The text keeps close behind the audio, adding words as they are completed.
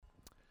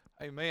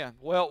Amen.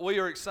 Well, we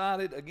are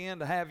excited again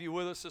to have you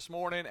with us this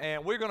morning,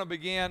 and we're going to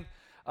begin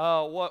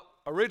what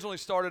originally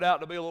started out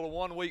to be a little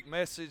one-week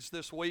message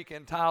this week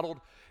entitled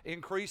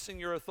Increasing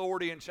Your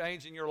Authority and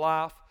Changing Your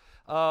Life.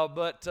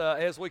 But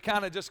as we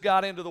kind of just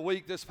got into the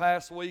week this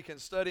past week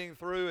and studying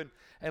through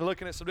and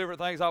looking at some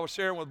different things, I was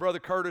sharing with Brother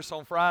Curtis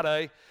on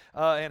Friday,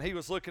 and he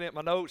was looking at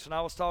my notes, and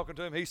I was talking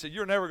to him. He said,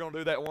 "You're never going to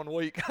do that 1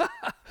 week."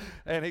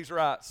 And he's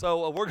right.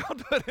 So we're going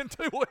to do it in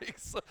 2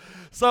 weeks.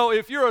 So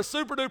if you're a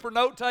super-duper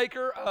note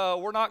taker,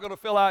 we're not going to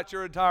fill out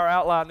your entire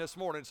outline this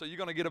morning. So you're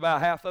going to get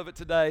about half of it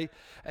today,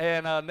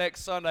 and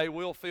next Sunday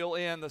we'll fill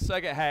in the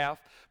second half.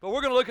 But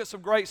we're going to look at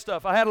some great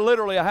stuff. I had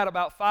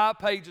about 5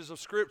 pages of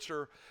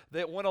Scripture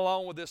that went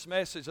along with this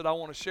message that I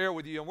want to share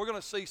with you. And we're going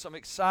to see some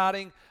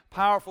exciting,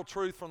 powerful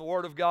truth from the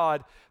Word of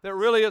God that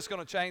really is going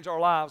to change our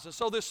lives. And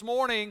so this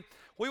morning,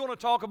 we want to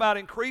talk about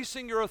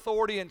increasing your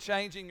authority and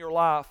changing your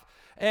life.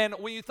 And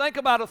when you think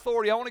about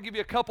authority, I want to give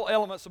you a couple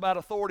elements about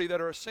authority that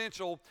are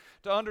essential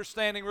to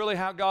understanding really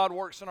how God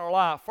works in our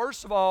life.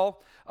 First of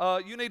all,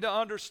 you need to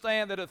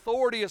understand that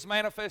authority is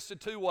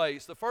manifested 2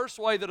 ways. The first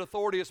way that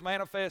authority is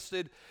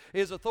manifested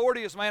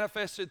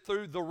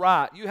through the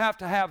right. You have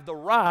to have the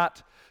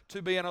right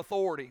to be an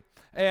authority.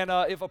 And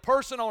if a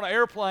person on an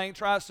airplane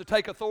tries to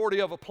take authority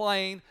of a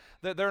plane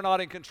that they're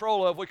not in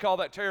control of, we call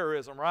that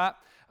terrorism, right?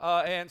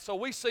 And so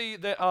we see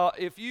that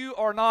if you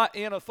are not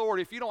in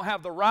authority, if you don't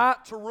have the right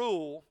to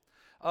rule,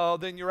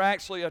 then you're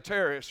actually a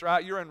terrorist,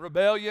 right? You're in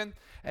rebellion,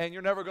 and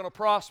you're never going to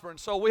prosper. And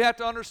so we have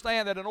to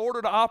understand that in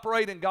order to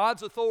operate in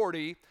God's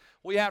authority,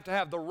 we have to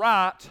have the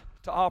right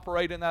to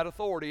operate in that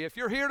authority. If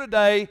you're here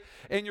today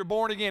and you're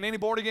born again, any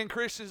born again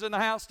Christians in the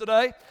house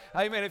today?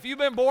 Amen. If you've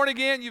been born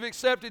again, you've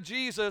accepted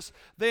Jesus,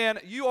 then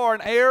you are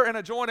an heir and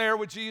a joint heir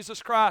with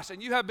Jesus Christ,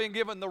 and you have been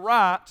given the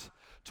right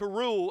to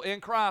rule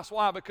in Christ.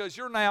 Why? Because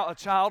you're now a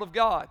child of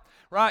God,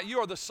 right? You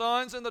are the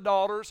sons and the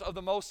daughters of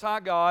the Most High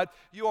God.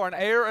 You are an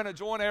heir and a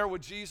joint heir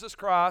with Jesus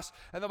Christ.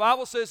 And the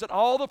Bible says that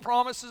all the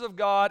promises of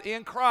God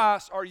in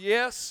Christ are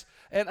yes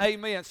and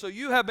amen. So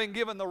you have been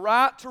given the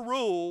right to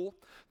rule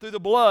through the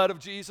blood of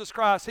Jesus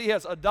Christ. He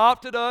has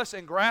adopted us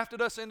and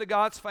grafted us into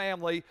God's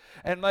family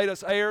and made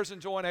us heirs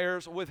and joint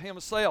heirs with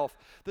Himself.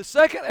 The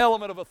second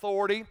element of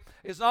authority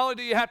is not only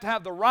do you have to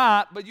have the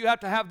right, but you have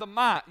to have the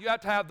might. You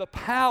have to have the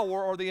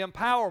power or the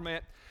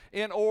empowerment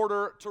in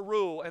order to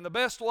rule. And the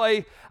best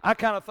way I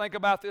kind of think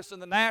about this in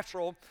the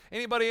natural,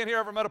 anybody in here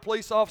ever met a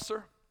police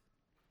officer?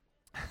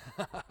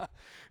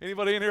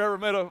 Anybody in here ever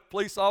met a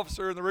police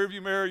officer in the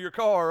rearview mirror of your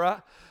car,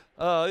 right?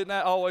 Isn't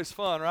that always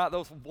fun, right?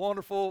 Those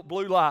wonderful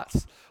blue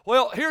lights.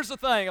 Well, here's the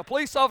thing. A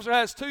police officer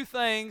has 2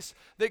 things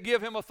that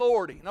give him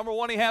authority. Number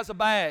 1, he has a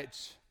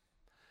badge.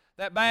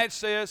 That badge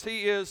says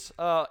he is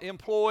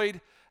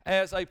employed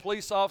as a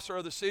police officer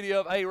of the city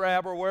of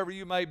Arab or wherever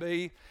you may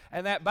be,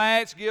 and that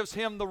badge gives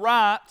him the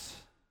right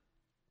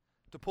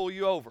to pull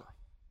you over.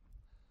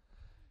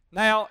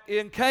 Now,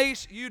 in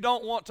case you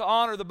don't want to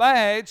honor the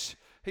badge,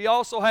 he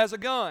also has a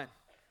gun.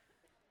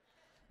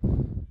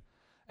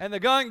 And the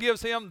gun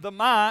gives him the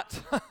might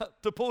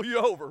to pull you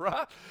over,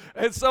 right?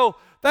 And so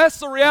that's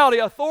the reality.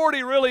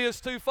 Authority really is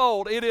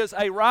twofold. It is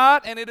a right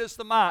and it is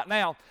the might.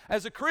 Now,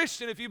 as a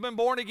Christian, if you've been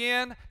born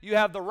again, you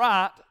have the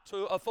right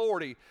to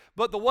authority.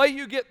 But the way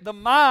you get the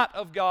might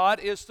of God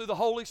is through the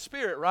Holy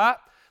Spirit, right?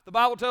 The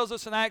Bible tells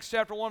us in Acts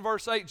chapter 1,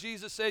 verse 8,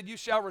 Jesus said, "You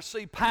shall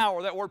receive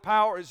power." That word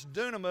power is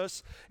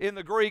dunamis in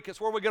the Greek. It's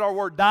where we get our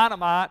word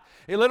dynamite.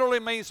 It literally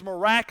means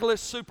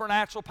miraculous,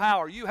 supernatural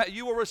power.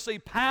 You will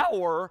receive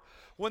power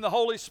when the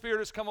Holy Spirit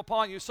has come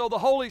upon you. So the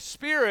Holy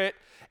Spirit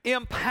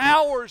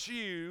empowers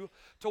you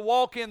to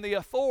walk in the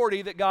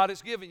authority that God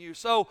has given you.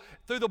 So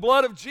through the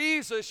blood of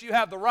Jesus, you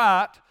have the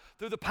right.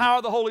 Through the power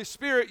of the Holy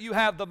Spirit, you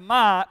have the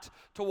might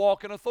to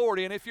walk in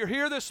authority. And if you're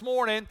here this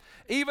morning,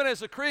 even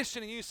as a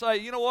Christian, and you say,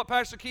 "You know what,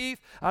 Pastor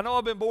Keith, I know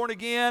I've been born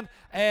again,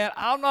 and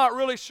I'm not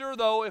really sure,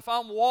 though, if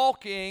I'm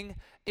walking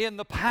in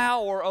the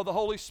power of the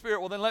Holy Spirit,"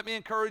 well, then let me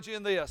encourage you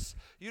in this.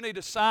 You need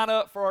to sign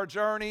up for our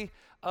Journey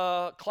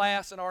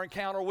class and our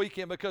Encounter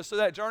Weekend, because through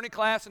that Journey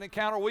class and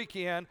Encounter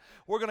Weekend,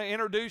 we're going to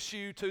introduce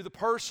you to the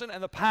person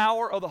and the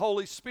power of the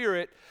Holy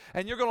Spirit,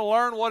 and you're going to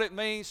learn what it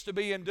means to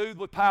be endued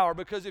with power.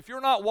 Because if you're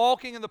not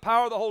walking in the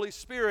power of the Holy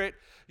Spirit,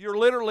 you're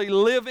literally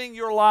living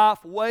your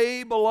life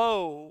way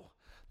below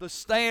the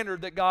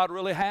standard that God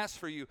really has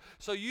for you.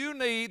 So you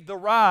need the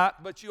right,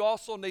 but you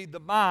also need the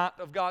might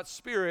of God's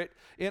Spirit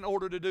in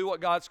order to do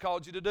what God's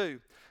called you to do.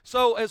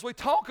 So as we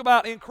talk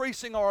about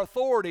increasing our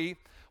authority,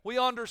 we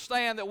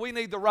understand that we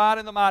need the right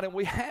and the might, and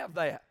we have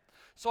that.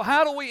 So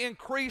how do we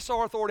increase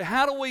our authority?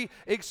 How do we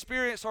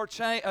experience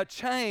a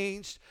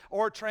changed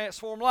or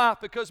transformed life?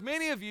 Because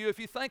many of you, if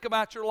you think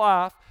about your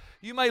life,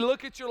 you may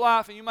look at your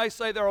life and you may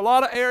say, there are a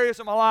lot of areas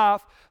in my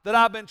life that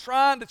I've been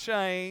trying to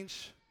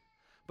change,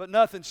 but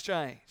nothing's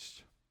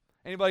changed.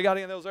 Anybody got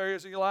any of those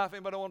areas in your life?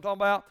 Anybody know what I'm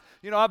talking about?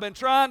 You know, I've been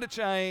trying to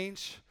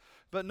change,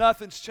 but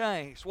nothing's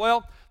changed.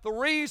 Well, the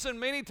reason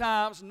many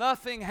times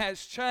nothing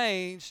has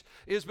changed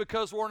is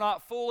because we're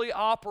not fully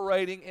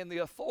operating in the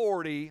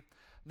authority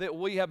that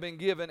we have been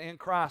given in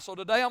Christ. So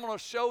today I'm going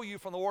to show you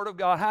from the Word of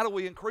God how do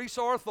we increase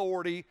our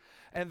authority,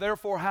 and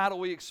therefore how do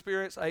we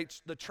experience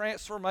the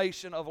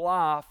transformation of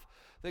life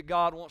that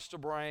God wants to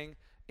bring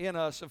in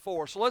us and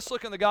for us. So let's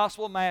look in the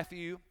Gospel of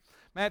Matthew,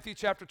 Matthew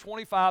chapter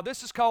 25.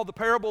 This is called the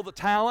parable of the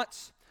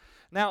talents.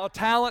 Now, a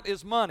talent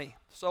is money.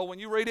 So when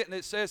you read it and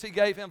it says he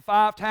gave him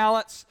 5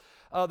 talents,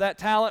 that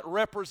talent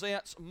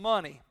represents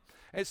money.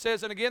 It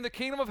says, and again, the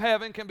kingdom of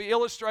heaven can be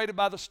illustrated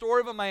by the story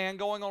of a man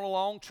going on a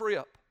long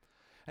trip.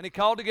 And he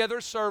called together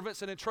his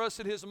servants and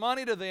entrusted his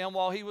money to them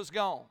while he was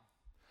gone.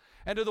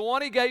 And to the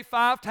one he gave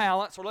 5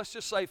 talents, or let's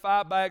just say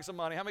 5 bags of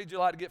money. How many would you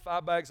like to get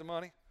 5 bags of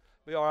money?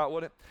 Be all right,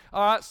 would it?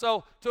 All right,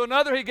 so to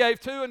another he gave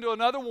 2, and to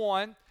another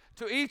 1,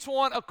 to each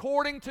one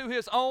according to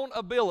his own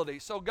ability.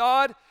 So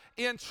God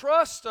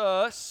entrusts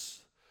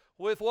us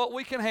with what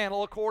we can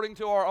handle according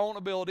to our own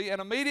ability,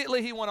 and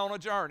immediately he went on a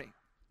journey.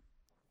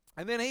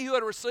 And then he who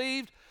had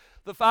received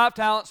the 5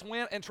 talents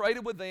went and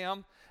traded with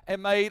them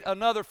and made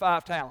another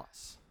 5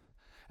 talents.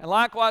 And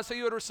likewise, he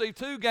who had received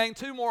 2 gained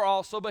 2 more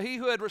also, but he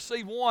who had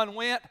received 1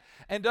 went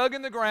and dug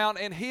in the ground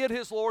and hid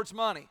his Lord's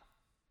money.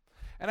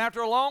 And after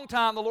a long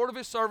time, the Lord of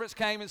his servants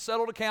came and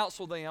settled accounts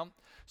with them.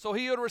 So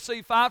he who had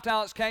received 5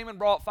 talents came and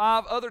brought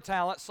 5 other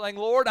talents, saying,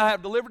 Lord, I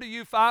have delivered to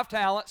you 5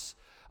 talents.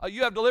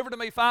 You have delivered to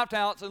me 5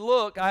 talents, and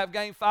look, I have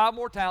gained 5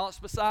 more talents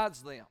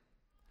besides them.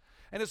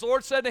 And his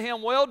Lord said to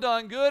him, well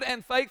done, good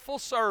and faithful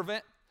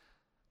servant.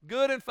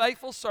 Good and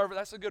faithful servant.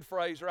 That's a good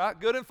phrase, right?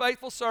 Good and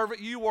faithful servant.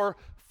 You were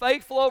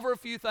faithful over a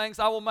few things.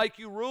 I will make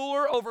you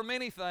ruler over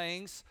many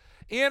things.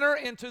 Enter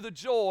into the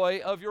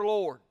joy of your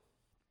Lord.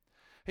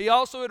 He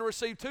also had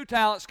received 2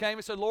 talents, came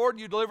and said, Lord,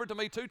 you delivered to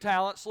me 2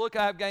 talents. Look,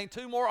 I have gained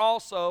 2 more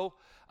also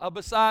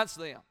besides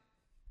them.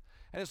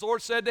 And his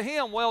Lord said to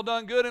him, well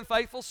done, good and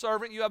faithful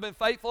servant. You have been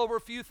faithful over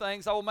a few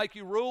things. I will make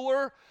you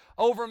ruler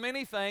over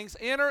many things.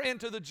 Enter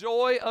into the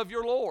joy of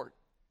your Lord.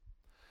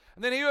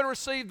 And then he who had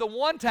received the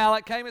 1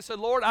 talent came and said,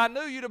 Lord, I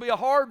knew you to be a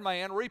hard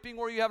man, reaping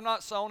where you have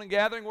not sown and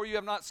gathering where you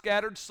have not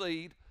scattered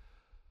seed.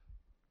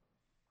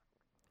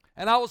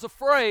 And I was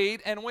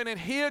afraid and went and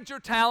hid your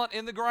talent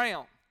in the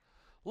ground.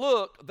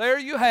 Look, there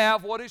you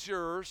have what is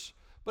yours.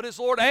 But his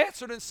Lord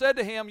answered and said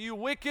to him, you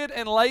wicked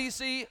and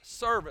lazy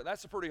servant.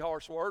 That's a pretty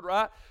harsh word,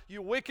 right?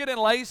 You wicked and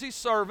lazy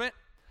servant.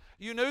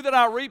 You knew that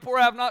I reap where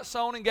I have not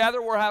sown and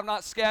gather where I have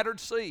not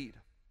scattered seed.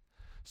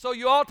 So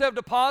you ought to have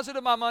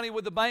deposited my money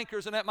with the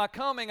bankers, and at my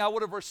coming I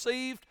would have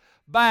received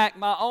back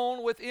my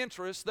own with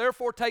interest.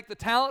 Therefore take the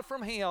talent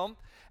from him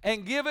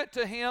and give it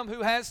to him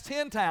who has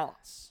 10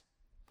 talents.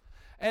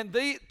 And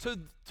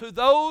to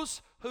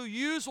those who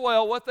use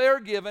well what they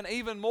are given,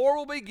 even more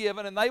will be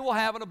given, and they will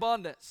have an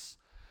abundance.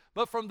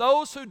 But from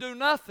those who do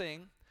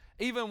nothing,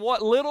 even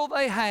what little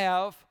they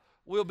have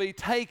will be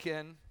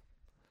taken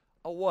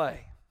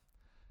away.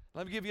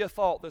 Let me give you a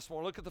thought this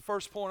morning. Look at the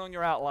first point on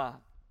your outline.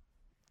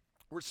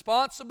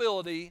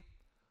 Responsibility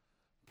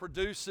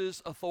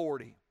produces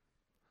authority.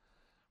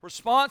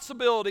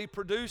 Responsibility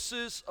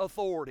produces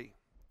authority.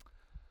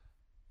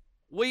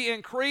 We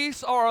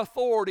increase our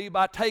authority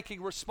by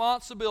taking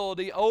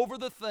responsibility over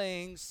the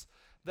things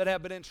that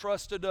have been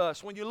entrusted to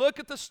us. When you look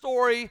at the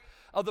story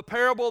of the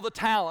parable of the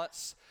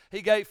talents,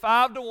 he gave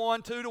 5 to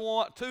one, 2 to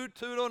one, 2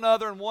 to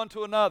another, and 1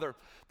 to another.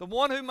 The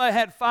one who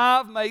had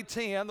 5 made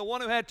 10. The one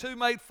who had 2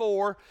 made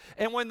 4.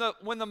 And when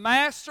the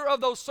master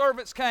of those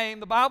servants came,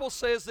 the Bible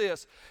says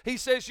this. He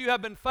says, you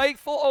have been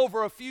faithful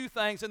over a few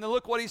things. And then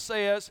look what he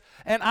says.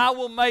 And I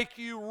will make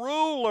you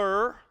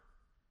ruler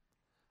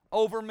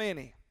over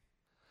many.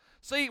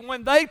 See,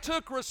 when they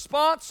took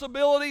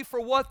responsibility for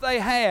what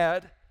they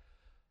had,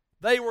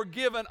 they were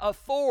given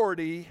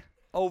authority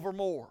over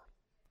more.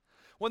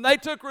 When they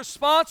took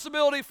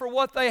responsibility for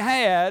what they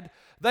had,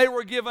 they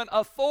were given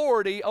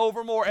authority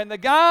over more. And the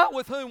guy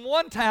with whom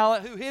 1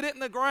 talent, who hid it in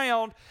the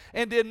ground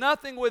and did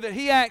nothing with it,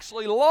 he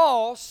actually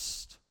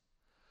lost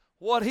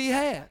what he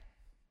had.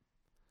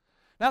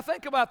 Now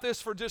think about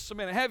this for just a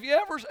minute. Have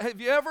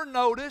you ever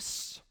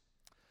noticed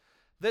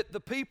that the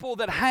people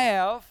that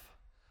have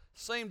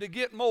seem to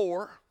get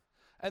more,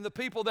 and the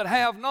people that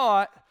have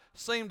not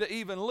seem to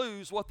even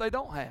lose what they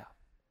don't have?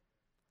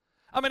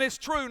 I mean, it's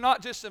true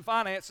not just in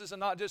finances and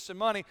not just in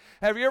money.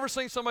 Have you ever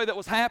seen somebody that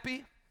was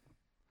happy,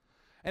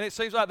 and it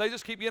seems like they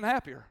just keep getting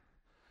happier?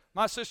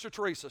 My sister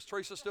Teresa's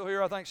still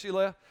here. I think she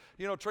left.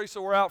 You know,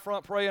 Teresa, we're out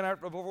front praying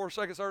before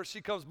second service.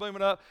 She comes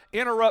booming up,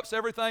 interrupts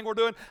everything we're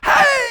doing.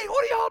 Hey,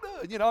 what are y'all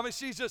doing? You know, I mean,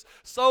 she's just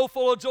so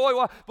full of joy.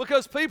 Why?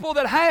 Because people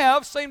that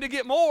have seem to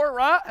get more,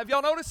 right? Have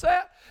y'all noticed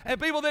that?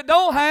 And people that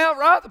don't have,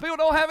 right? The people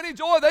that don't have any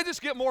joy, they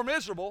just get more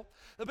miserable.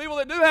 The people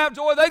that do have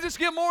joy, they just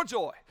get more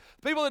joy.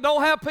 People that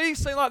don't have peace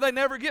seem like they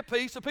never get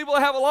peace. The people that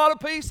have a lot of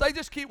peace, they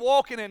just keep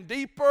walking in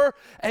deeper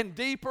and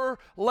deeper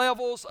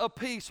levels of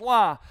peace.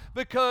 Why?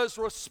 Because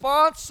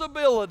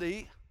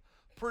responsibility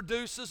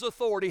produces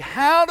authority.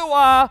 How do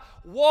I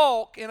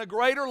walk in a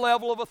greater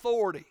level of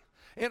authority?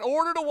 In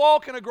order to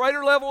walk in a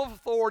greater level of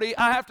authority,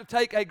 I have to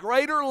take a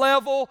greater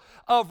level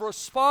of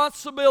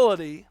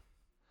responsibility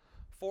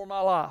for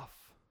my life.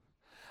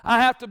 I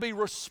have to be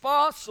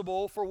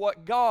responsible for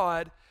what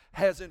God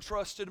has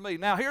entrusted to me.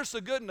 Now, here's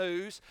the good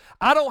news.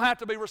 I don't have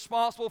to be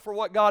responsible for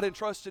what God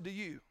entrusted to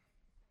you.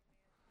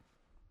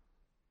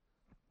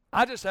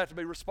 I just have to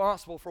be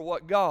responsible for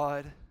what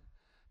God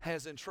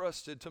has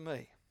entrusted to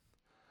me.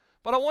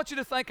 But I want you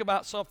to think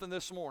about something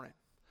this morning.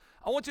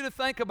 I want you to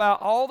think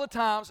about all the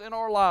times in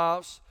our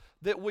lives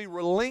that we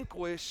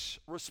relinquish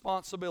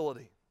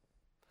responsibility.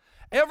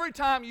 Every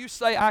time you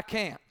say, I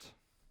can't,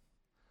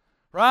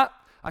 right?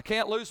 I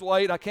can't lose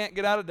weight. I can't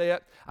get out of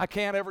debt. I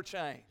can't ever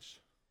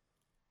change.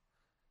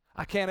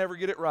 I can't ever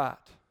get it right.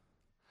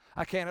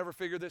 I can't ever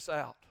figure this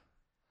out.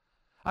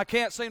 I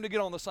can't seem to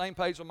get on the same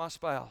page with my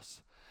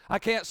spouse. I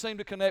can't seem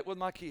to connect with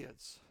my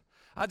kids.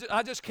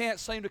 I just can't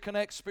seem to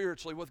connect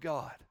spiritually with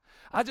God.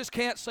 I just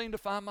can't seem to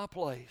find my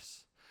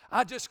place.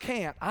 I just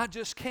can't. I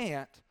just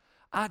can't.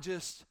 I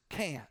just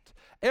can't.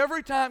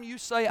 Every time you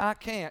say I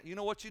can't, you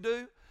know what you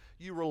do?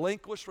 You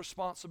relinquish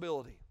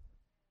responsibility.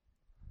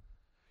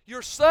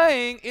 You're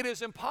saying it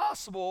is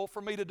impossible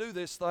for me to do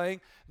this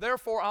thing,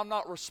 therefore I'm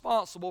not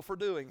responsible for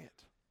doing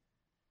it.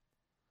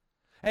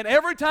 And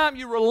every time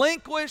you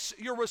relinquish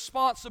your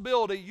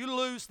responsibility, you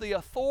lose the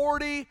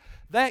authority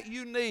that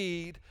you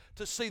need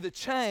to see the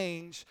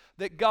change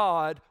that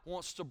God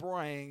wants to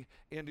bring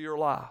into your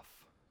life.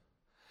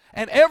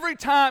 And every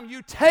time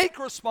you take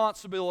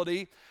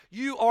responsibility,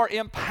 you are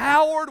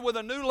empowered with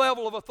a new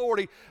level of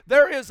authority.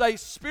 There is a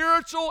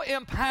spiritual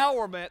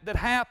empowerment that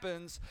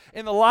happens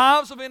in the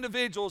lives of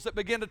individuals that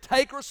begin to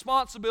take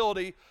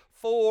responsibility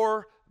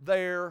for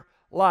their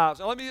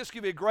lives. Now let me just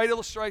give you a great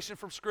illustration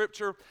from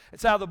Scripture.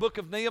 It's out of the book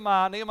of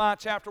Nehemiah, Nehemiah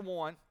chapter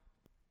 1.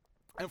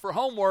 And for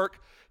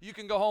homework, you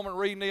can go home and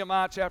read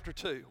Nehemiah chapter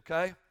 2,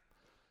 okay?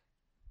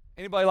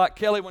 Anybody like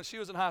Kelly, when she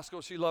was in high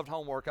school, she loved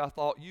homework. I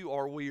thought, you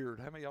are weird.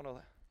 How many of y'all know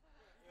that?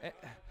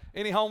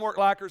 Any homework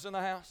likers in the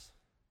house?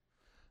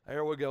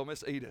 There we go,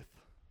 Miss Edith.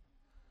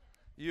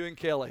 You and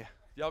Kelly,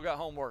 y'all got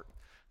homework.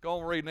 Go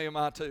and read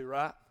Nehemiah 2,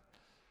 right?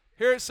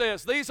 Here it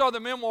says, these are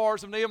the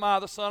memoirs of Nehemiah,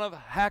 the son of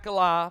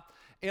Hakaliah.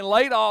 In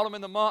late autumn,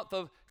 in the month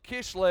of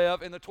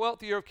Kislev, in the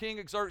 12th year of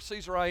King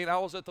Xerxes' reign, I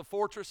was at the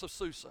fortress of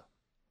Susa.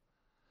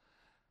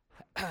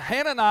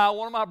 Hananiah,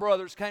 one of my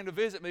brothers, came to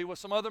visit me with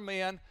some other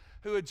men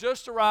who had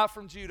just arrived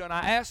from Judah, and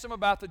I asked him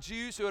about the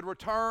Jews who had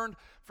returned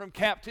from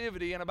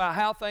captivity and about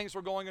how things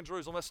were going in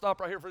Jerusalem. Let's stop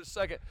right here for a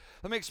second.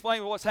 Let me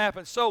explain what's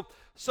happened. So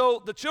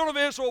the children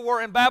of Israel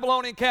were in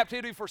Babylonian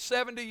captivity for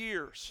 70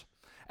 years.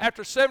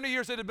 After 70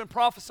 years it had been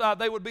prophesied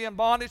they would be in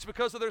bondage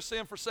because of their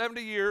sin for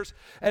 70 years.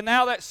 And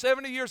now that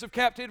 70 years of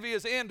captivity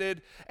has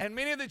ended, and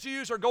many of the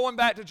Jews are going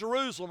back to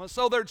Jerusalem. And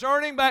so they're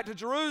journeying back to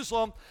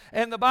Jerusalem,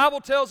 and the Bible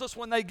tells us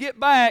when they get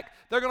back,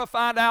 they're going to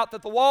find out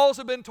that the walls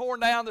have been torn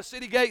down, the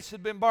city gates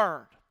had been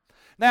burned.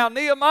 Now,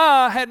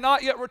 Nehemiah had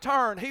not yet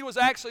returned. He was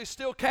actually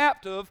still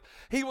captive.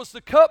 He was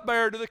the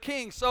cupbearer to the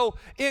king. So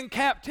in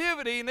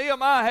captivity,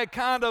 Nehemiah had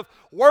kind of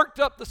worked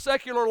up the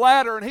secular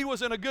ladder, and he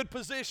was in a good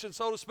position,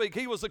 so to speak.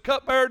 He was the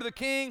cupbearer to the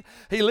king.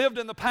 He lived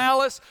in the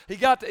palace. He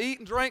got to eat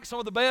and drink some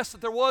of the best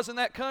that there was in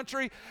that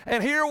country.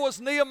 And here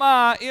was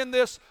Nehemiah in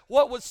this,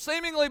 what would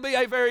seemingly be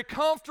a very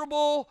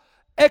comfortable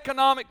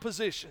economic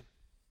position.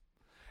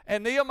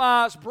 And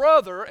Nehemiah's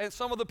brother and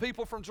some of the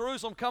people from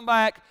Jerusalem come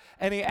back,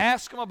 and he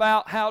asks them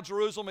about how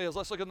Jerusalem is.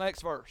 Let's look at the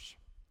next verse.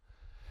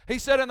 He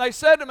said, and they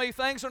said to me,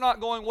 things are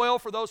not going well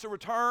for those who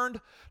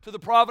returned to the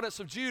province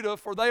of Judah,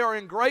 for they are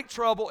in great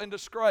trouble and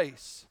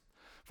disgrace.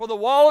 For the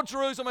wall of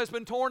Jerusalem has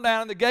been torn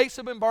down, and the gates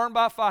have been burned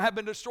by fire, have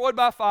been destroyed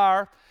by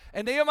fire.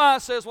 And Nehemiah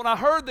says, when I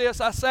heard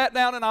this, I sat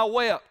down and I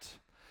wept.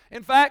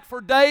 In fact,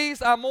 for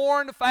days I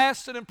mourned,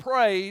 fasted, and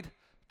prayed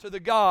to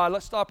the God,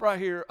 let's stop right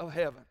here, of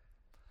heaven.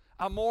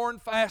 I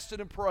mourned, fasted,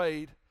 and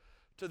prayed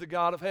to the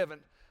God of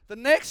heaven. The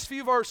next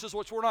few verses,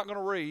 which we're not going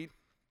to read,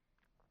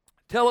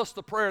 tell us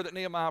the prayer that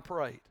Nehemiah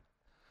prayed.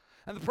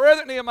 And the prayer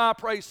that Nehemiah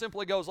prayed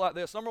simply goes like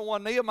this. Number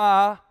one,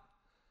 Nehemiah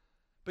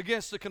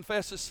begins to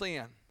confess his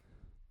sin.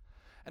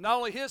 And not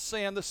only his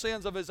sin, the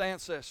sins of his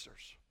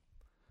ancestors.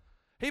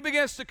 He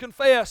begins to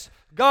confess,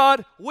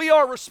 God, we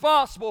are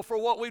responsible for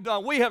what we've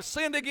done. We have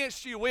sinned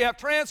against you. We have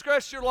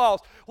transgressed your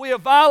laws. We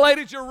have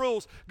violated your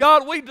rules.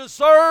 God, we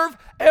deserve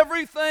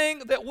everything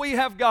that we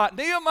have got.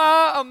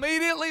 Nehemiah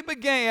immediately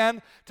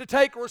began to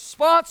take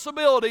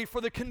responsibility for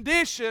the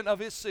condition of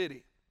his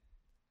city.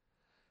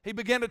 He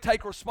began to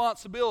take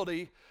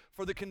responsibility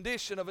for the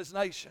condition of his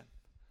nation.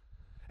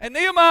 And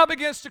Nehemiah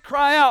begins to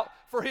cry out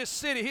for his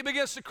city. He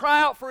begins to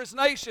cry out for his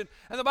nation.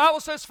 And the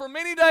Bible says for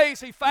many days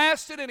he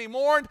fasted and he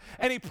mourned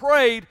and he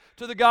prayed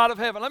to the God of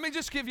heaven. Let me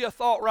just give you a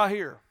thought right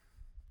here.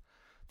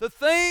 The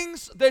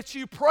things that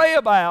you pray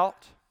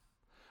about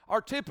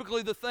are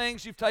typically the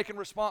things you've taken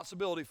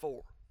responsibility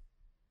for.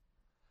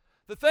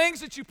 The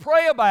things that you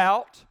pray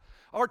about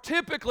are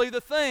typically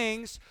the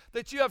things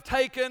that you have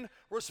taken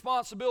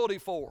responsibility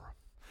for.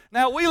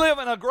 Now, we live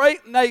in a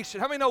great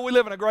nation. How many know we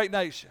live in a great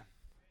nation?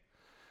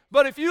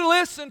 But if you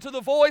listen to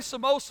the voice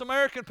of most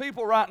American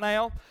people right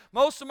now,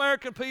 most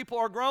American people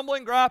are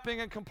grumbling,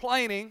 griping, and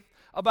complaining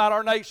about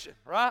our nation,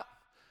 right?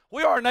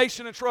 We are a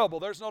nation in trouble.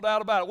 There's no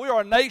doubt about it. We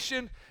are a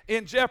nation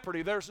in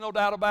jeopardy. There's no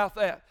doubt about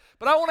that.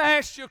 But I want to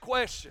ask you a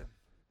question.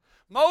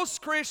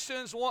 Most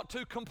Christians want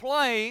to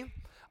complain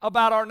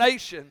about our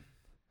nation,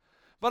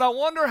 but I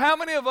wonder how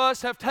many of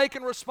us have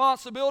taken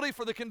responsibility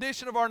for the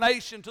condition of our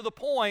nation to the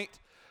point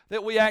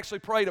that we actually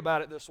prayed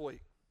about it this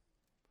week.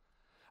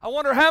 I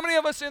wonder how many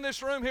of us in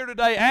this room here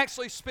today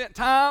actually spent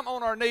time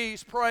on our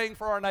knees praying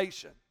for our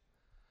nation.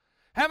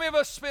 How many of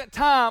us spent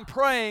time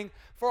praying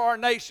for our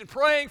nation,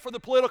 praying for the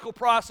political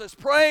process,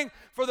 praying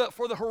for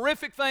the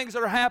horrific things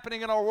that are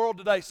happening in our world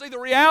today? See, the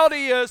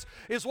reality is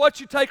what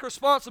you take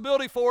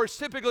responsibility for is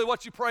typically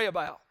what you pray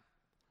about.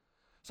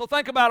 So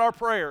think about our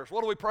prayers.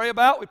 What do we pray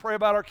about? We pray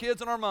about our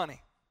kids and our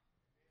money.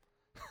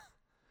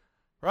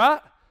 Right?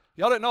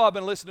 Y'all didn't know I've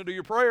been listening to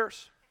your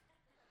prayers.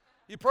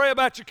 You pray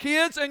about your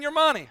kids and your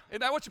money.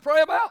 Isn't that what you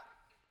pray about?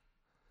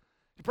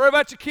 You pray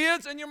about your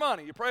kids and your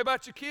money. You pray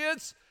about your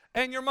kids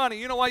and your money.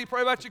 You know why you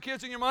pray about your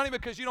kids and your money?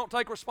 Because you don't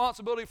take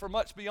responsibility for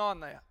much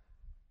beyond that.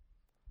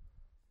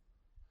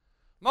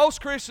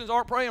 Most Christians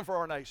aren't praying for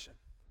our nation.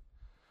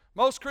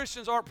 Most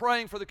Christians aren't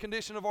praying for the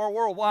condition of our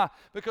world. Why?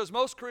 Because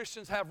most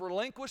Christians have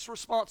relinquished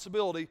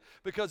responsibility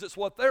because it's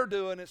what they're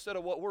doing instead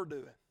of what we're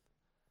doing.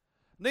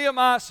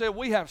 Nehemiah said,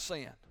 we have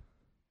sinned.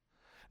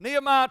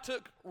 Nehemiah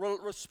took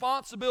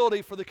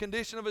responsibility for the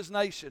condition of his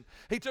nation.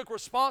 He took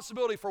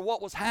responsibility for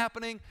what was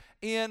happening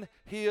in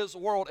his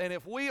world. And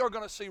if we are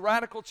going to see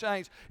radical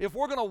change, if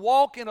we're going to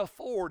walk in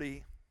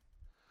authority,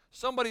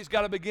 somebody's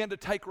got to begin to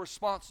take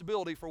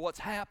responsibility for what's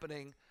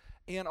happening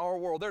in our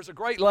world. There's a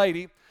great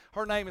lady.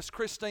 Her name is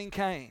Christine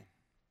Caine.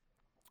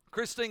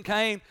 Christine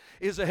Caine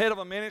is the head of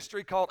a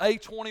ministry called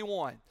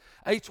A21.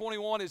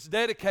 A21 is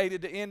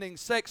dedicated to ending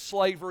sex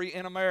slavery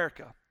in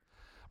America.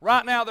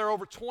 Right now, there are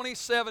over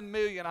 27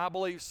 million, I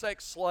believe,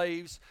 sex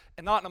slaves,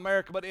 and not in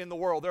America, but in the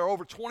world. There are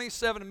over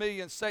 27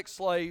 million sex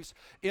slaves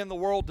in the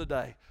world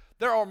today.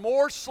 There are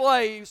more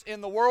slaves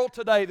in the world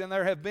today than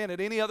there have been at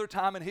any other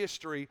time in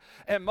history,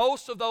 and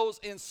most of those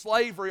in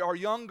slavery are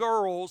young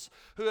girls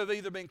who have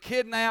either been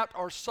kidnapped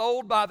or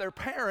sold by their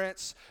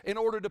parents in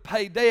order to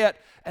pay debt,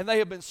 and they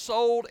have been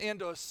sold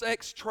into a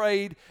sex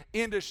trade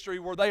industry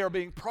where they are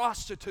being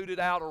prostituted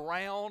out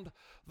around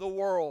the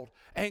world.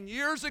 And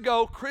years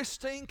ago,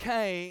 Christine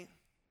Caine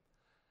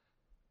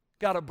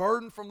got a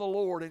burden from the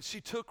Lord, and she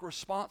took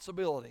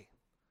responsibility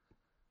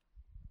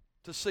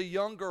to see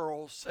young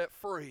girls set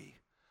free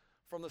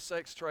from the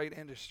sex trade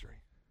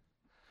industry.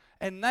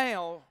 And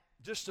now,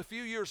 just a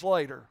few years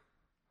later,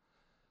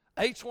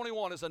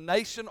 A21 is a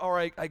nation or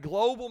a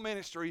global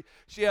ministry.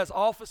 She has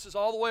offices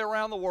all the way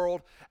around the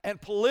world,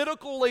 and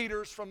political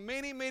leaders from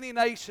many, many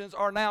nations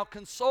are now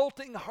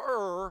consulting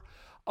her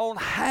on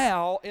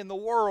how in the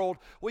world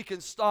we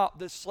can stop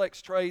this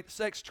sex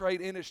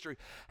trade industry.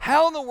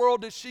 How in the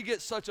world did she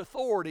get such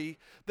authority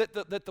that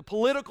the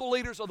political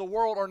leaders of the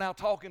world are now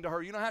talking to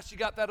her? You know how she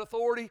got that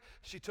authority?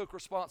 She took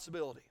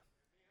responsibility.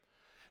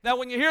 Now,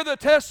 when you hear the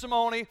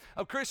testimony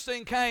of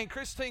Christine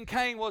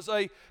Caine was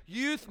a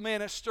youth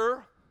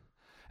minister,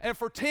 and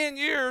for 10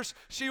 years,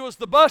 she was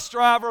the bus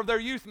driver of their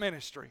youth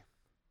ministry.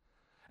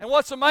 And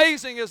what's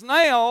amazing is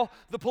now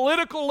the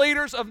political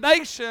leaders of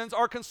nations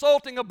are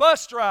consulting a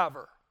bus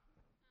driver.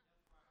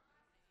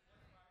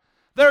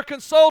 They're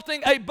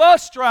consulting a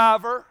bus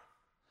driver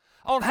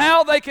on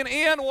how they can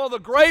end one of the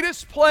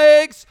greatest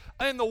plagues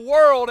in the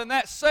world, and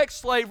that's sex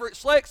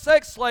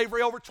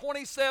slavery, over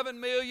 27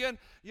 million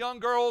young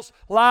girls'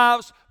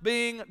 lives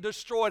being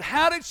destroyed.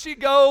 How did she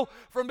go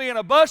from being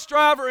a bus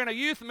driver in a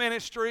youth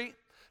ministry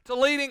to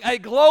leading a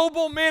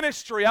global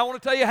ministry? I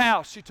want to tell you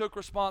how. She took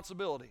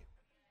responsibility.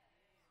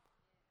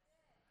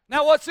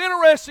 Now, what's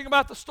interesting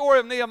about the story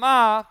of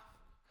Nehemiah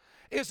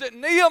is that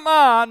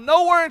Nehemiah,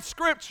 nowhere in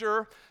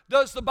Scripture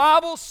does the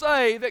Bible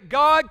say that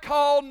God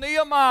called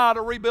Nehemiah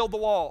to rebuild the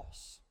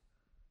walls.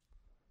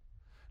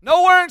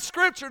 Nowhere in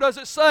Scripture does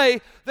it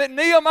say that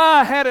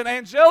Nehemiah had an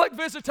angelic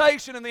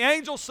visitation and the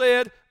angel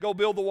said, go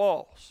build the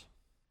walls.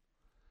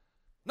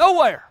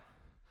 Nowhere.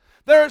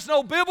 There is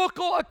no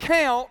biblical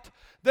account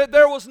that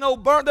there was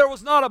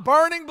not a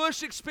burning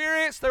bush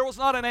experience, there was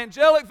not an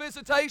angelic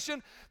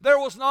visitation, there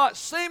was not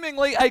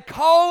seemingly a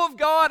call of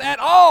God at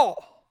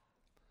all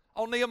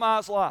on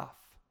Nehemiah's life.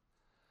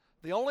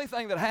 The only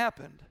thing that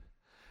happened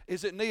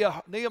is that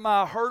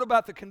Nehemiah heard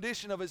about the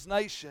condition of his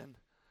nation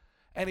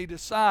and he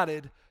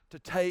decided to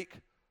take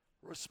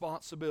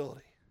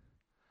responsibility.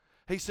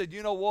 He said,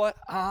 you know what?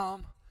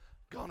 I'm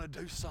going to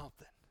do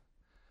something.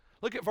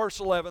 Look at verse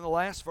 11, the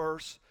last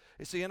verse.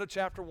 It's the end of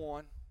chapter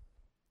 1.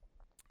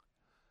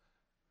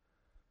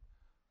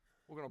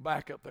 We're going to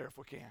back up there if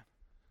we can.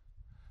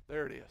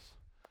 There it is.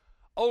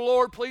 Oh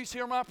Lord, please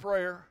hear my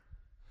prayer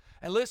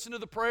and listen to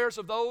the prayers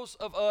of those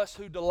of us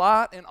who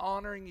delight in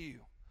honoring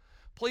you.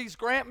 Please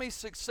grant me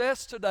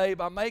success today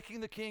by making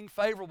the king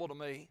favorable to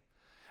me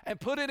and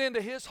put it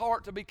into his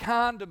heart to be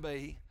kind to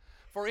me,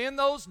 for in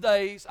those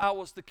days I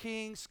was the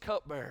king's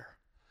cupbearer.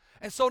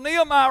 And so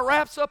Nehemiah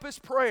wraps up his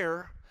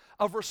prayer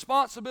of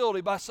responsibility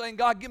by saying,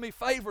 God, give me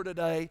favor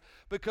today,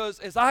 because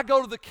as I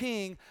go to the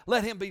king,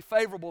 let him be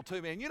favorable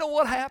to me. And you know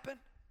what happened?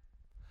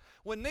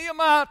 When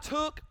Nehemiah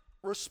took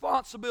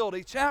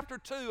responsibility, chapter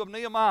 2 of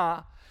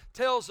Nehemiah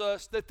tells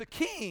us that the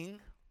king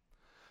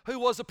who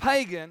was a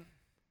pagan,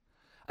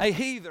 a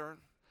heathen,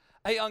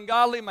 a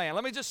ungodly man.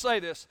 Let me just say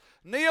this.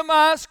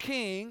 Nehemiah's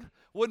king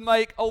would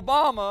make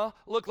Obama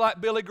look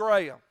like Billy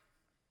Graham.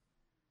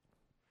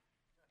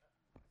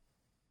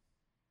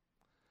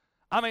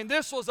 I mean,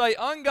 this was an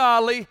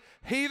ungodly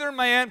heathen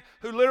man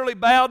who literally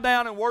bowed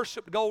down and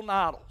worshiped golden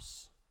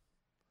idols.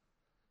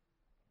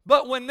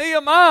 But when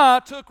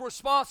Nehemiah took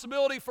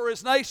responsibility for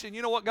his nation,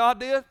 you know what God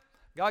did?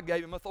 God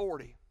gave him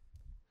authority.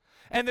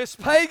 And this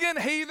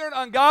pagan, heathen,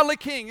 ungodly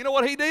king, you know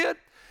what he did?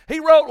 He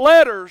wrote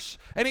letters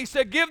and he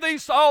said, give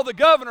these to all the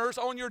governors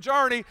on your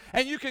journey,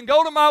 and you can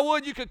go to my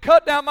wood, you can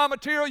cut down my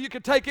material, you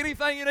can take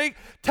anything you need.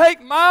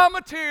 Take my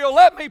material,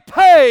 let me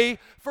pay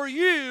for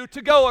you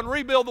to go and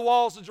rebuild the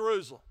walls of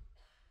Jerusalem.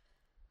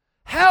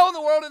 How in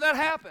the world did that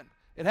happen?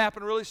 It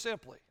happened really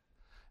simply.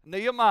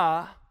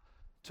 Nehemiah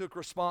took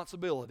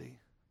responsibility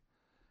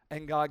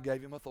and God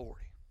gave him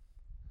authority.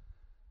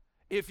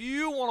 If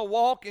you want to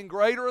walk in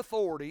greater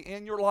authority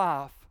in your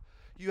life,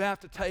 you have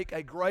to take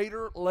a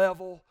greater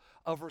level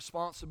of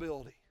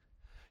responsibility.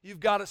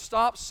 You've got to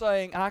stop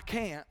saying, I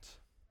can't.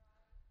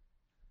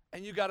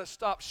 And you've got to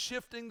stop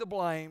shifting the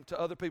blame to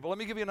other people. Let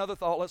me give you another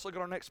thought. Let's look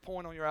at our next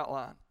point on your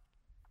outline.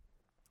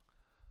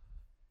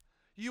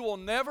 You will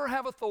never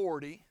have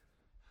authority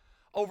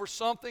over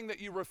something that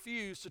you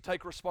refuse to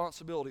take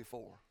responsibility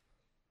for.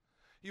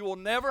 You will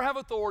never have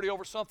authority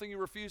over something you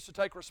refuse to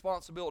take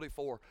responsibility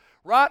for.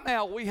 Right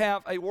now, we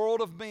have a world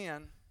of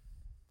men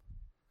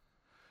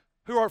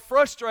who are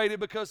frustrated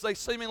because they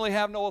seemingly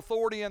have no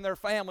authority in their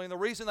family. And the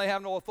reason they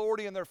have no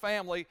authority in their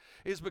family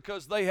is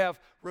because they have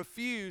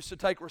refused to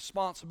take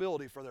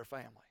responsibility for their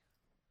family.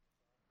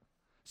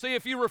 See,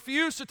 if you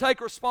refuse to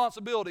take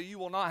responsibility, you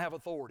will not have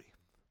authority.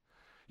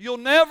 You'll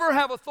never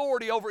have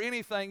authority over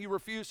anything you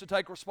refuse to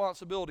take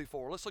responsibility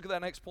for. Let's look at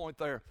that next point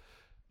there.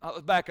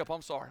 Let's back up,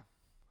 I'm sorry.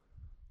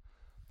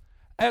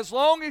 As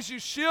long as you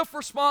shift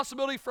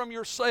responsibility from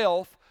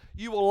yourself,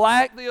 you will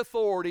lack the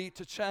authority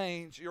to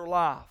change your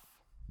life.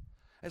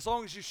 As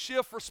long as you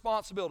shift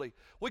responsibility.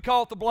 We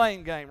call it the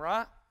blame game,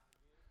 right?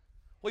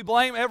 We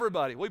blame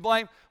everybody. We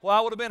blame, well,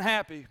 I would have been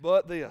happy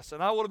but this,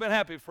 and I would have been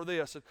happy for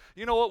this. And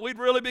you know what? We'd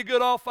really be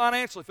good off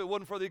financially if it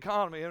wasn't for the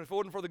economy, and if it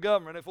wasn't for the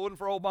government, if it wasn't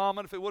for Obama,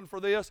 and if it wasn't for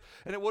this,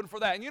 and it wasn't for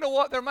that. And you know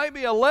what? There may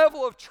be a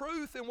level of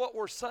truth in what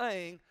we're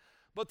saying,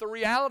 but the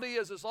reality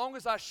is as long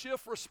as I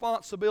shift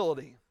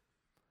responsibility,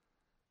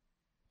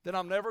 then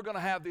I'm never going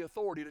to have the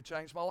authority to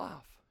change my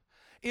life.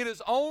 It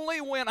is only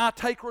when I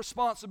take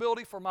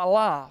responsibility for my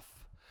life,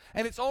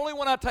 and it's only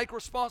when I take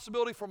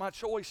responsibility for my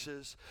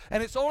choices,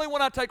 and it's only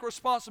when I take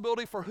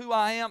responsibility for who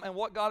I am and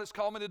what God has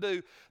called me to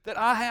do, that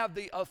I have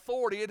the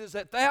authority. It is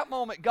at that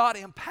moment God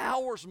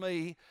empowers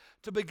me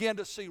to begin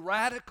to see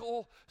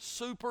radical,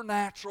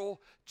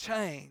 supernatural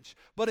change.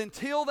 But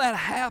until that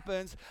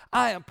happens,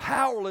 I am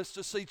powerless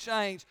to see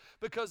change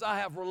because I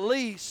have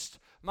released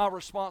my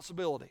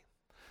responsibility.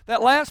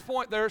 That last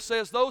point there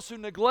says those who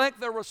neglect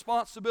their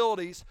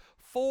responsibilities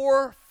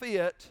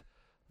forfeit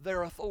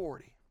their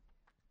authority.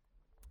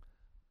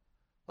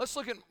 Let's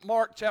look at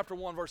Mark chapter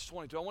 1, verse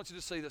 22. I want you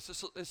to see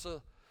this. It's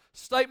a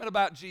statement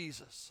about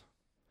Jesus.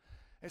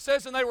 It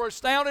says, and they were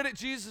astounded at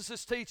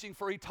Jesus' teaching,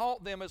 for he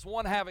taught them as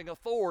one having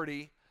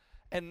authority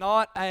and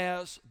not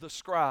as the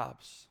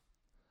scribes.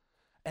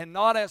 And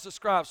not as the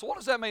scribes. So what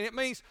does that mean? It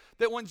means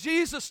that when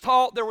Jesus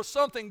taught, there was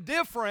something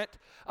different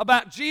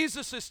about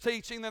Jesus'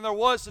 teaching than there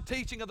was the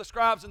teaching of the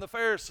scribes and the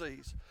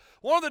Pharisees.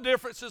 One of the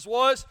differences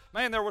was,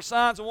 man, there were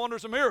signs and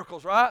wonders and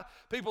miracles, right?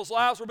 People's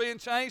lives were being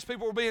changed.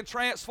 People were being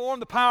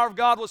transformed. The power of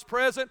God was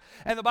present.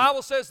 And the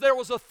Bible says there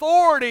was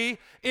authority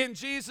in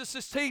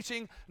Jesus'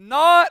 teaching,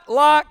 not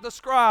like the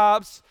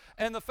scribes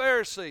and the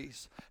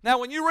Pharisees. Now,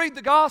 when you read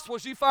the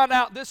Gospels, you find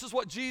out this is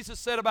what Jesus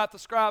said about the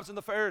scribes and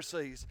the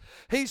Pharisees.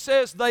 He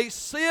says they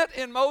sit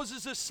in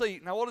Moses'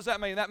 seat. Now, what does that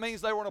mean? That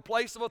means they were in a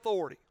place of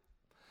authority.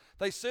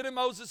 They sit in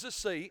Moses'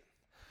 seat.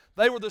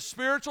 They were the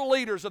spiritual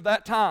leaders of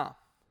that time.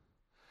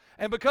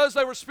 And because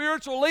they were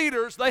spiritual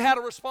leaders, they had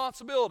a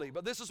responsibility.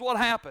 But this is what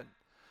happened.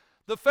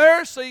 The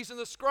Pharisees and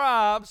the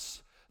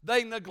scribes,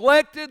 they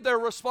neglected their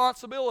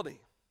responsibility.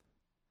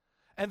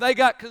 And they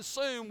got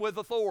consumed with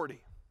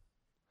authority.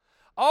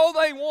 All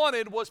they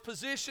wanted was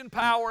position,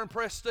 power, and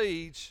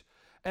prestige.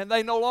 And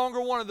they no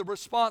longer wanted the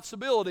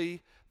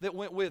responsibility that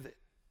went with it.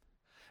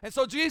 And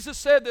so Jesus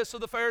said this to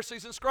the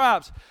Pharisees and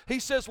scribes. He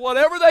says,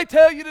 whatever they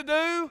tell you to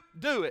do,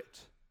 do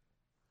it.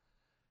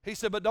 He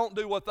said, but don't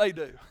do what they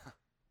do.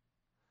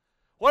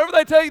 Whatever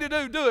they tell you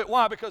to do it.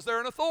 Why? Because they're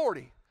an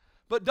authority.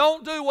 But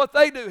don't do what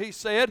they do, he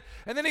said.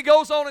 And then he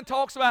goes on and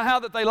talks about how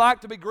that they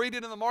like to be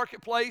greeted in the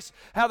marketplace,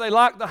 how they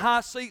like the high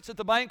seats at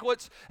the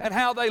banquets, and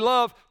how they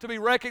love to be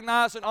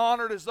recognized and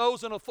honored as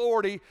those in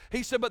authority.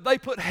 He said, but they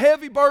put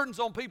heavy burdens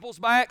on people's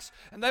backs,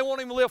 and they won't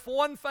even lift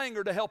one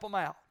finger to help them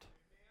out.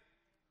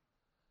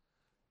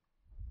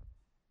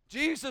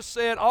 Jesus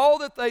said all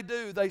that they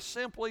do, they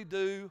simply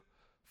do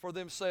for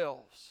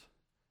themselves.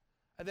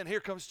 And then here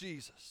comes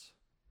Jesus.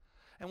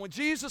 And when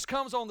Jesus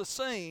comes on the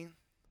scene,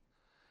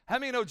 how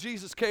many know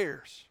Jesus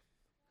cares?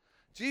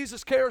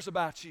 Jesus cares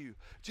about you.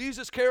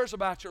 Jesus cares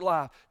about your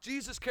life.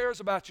 Jesus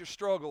cares about your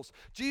struggles.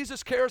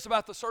 Jesus cares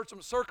about the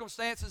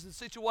circumstances and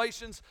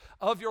situations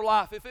of your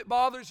life. If it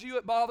bothers you,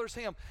 it bothers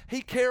Him.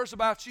 He cares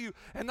about you.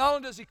 And not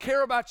only does He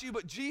care about you,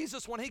 but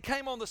Jesus, when He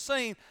came on the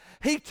scene,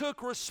 He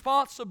took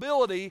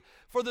responsibility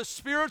for the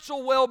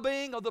spiritual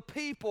well-being of the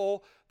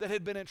people that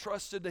had been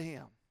entrusted to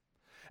Him.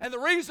 And the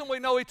reason we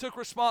know He took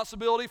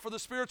responsibility for the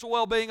spiritual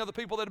well-being of the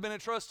people that had been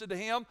entrusted to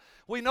Him,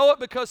 we know it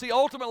because He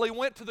ultimately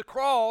went to the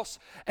cross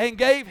and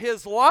gave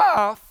His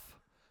life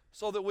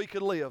so that we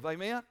could live.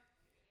 Amen?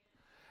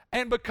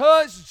 And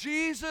because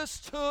Jesus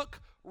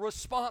took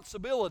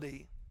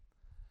responsibility,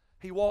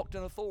 He walked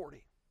in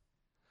authority.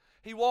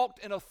 He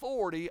walked in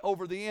authority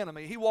over the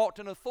enemy. He walked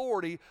in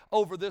authority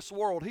over this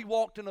world. He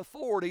walked in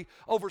authority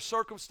over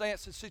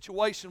circumstance and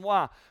situation.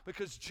 Why?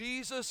 Because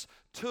Jesus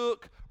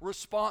took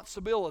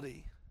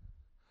responsibility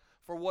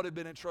for what had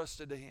been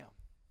entrusted to Him.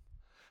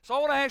 So I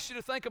want to ask you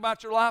to think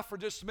about your life for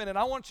just a minute.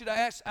 I want to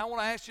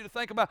ask you to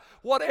think about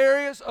what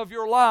areas of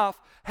your life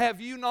have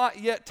you not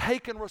yet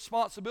taken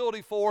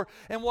responsibility for,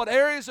 and what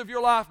areas of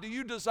your life do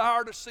you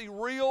desire to see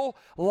real,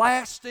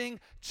 lasting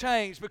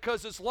change?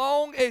 Because as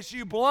long as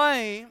you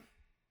blame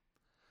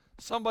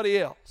somebody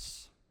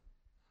else,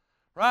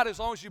 right? As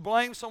long as you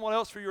blame someone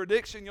else for your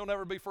addiction, you'll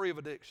never be free of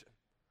addiction.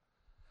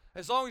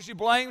 As long as you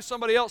blame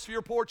somebody else for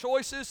your poor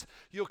choices,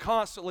 you'll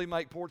constantly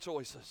make poor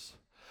choices.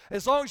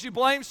 As long as you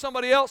blame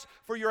somebody else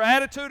for your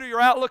attitude or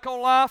your outlook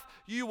on life,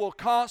 you will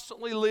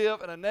constantly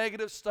live in a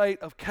negative state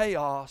of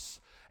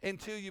chaos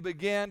until you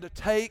begin to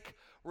take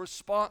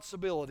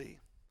responsibility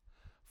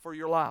for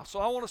your life. So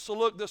I want us to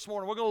look this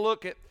morning. We're going to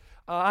look at,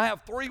 I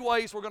have 3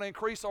 ways we're going to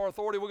increase our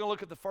authority. We're going to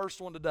look at the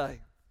first one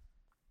today.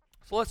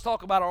 So let's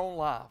talk about our own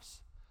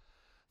lives.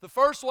 The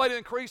first way to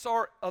increase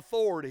our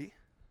authority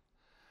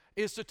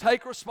is to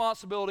take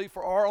responsibility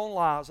for our own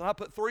lives. And I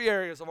put 3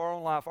 areas of our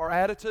own life: our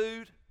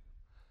attitude,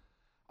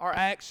 our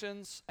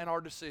actions, and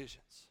our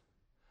decisions.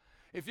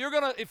 If you're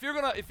gonna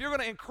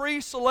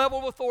increase the level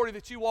of authority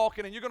that you walk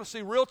in, and you're gonna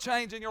see real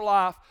change in your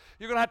life,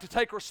 you're gonna have to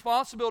take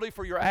responsibility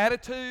for your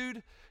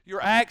attitude,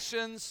 your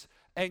actions,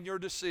 and your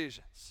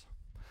decisions.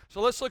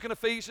 So let's look at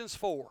Ephesians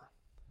 4.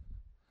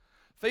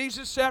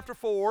 Ephesians chapter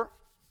 4.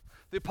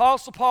 The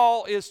Apostle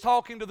Paul is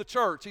talking to the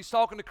church. He's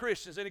talking to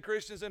Christians. Any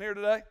Christians in here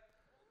today?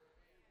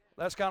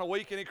 That's kind of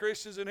weak. Any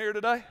Christians in here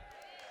today?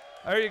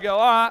 There you go.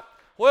 All right.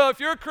 Well, if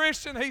you're a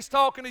Christian, he's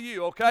talking to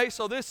you, okay?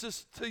 So this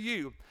is to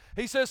you.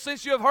 He says,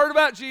 since you have heard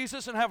about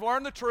Jesus and have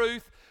learned the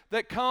truth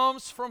that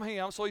comes from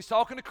Him. So he's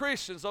talking to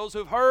Christians, those who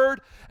have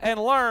heard and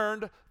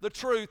learned the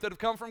truth that have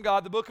come from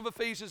God. The book of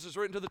Ephesians is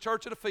written to the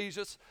church at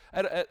Ephesus,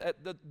 at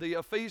the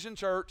Ephesian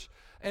church.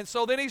 And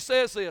so then he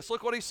says this.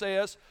 Look what he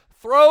says.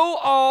 Throw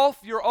off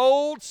your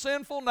old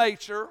sinful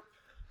nature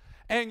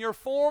and your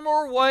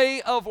former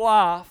way of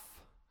life,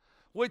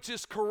 which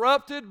is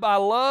corrupted by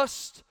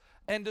lust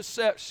and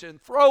deception.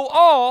 Throw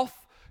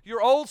off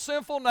your old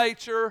sinful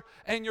nature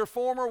and your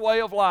former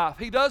way of life.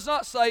 He does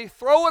not say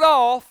throw it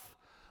off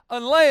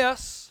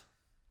unless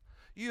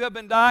you have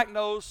been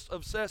diagnosed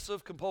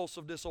obsessive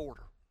compulsive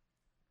disorder.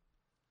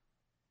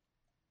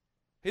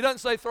 He doesn't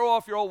say throw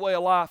off your old way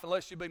of life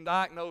unless you've been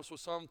diagnosed with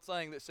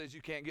something that says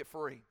you can't get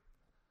free.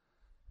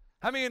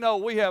 How many of you know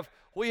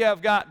we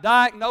have got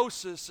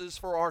diagnoses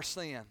for our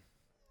sin?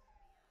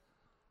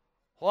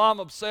 Well, I'm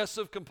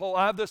obsessive compulsive.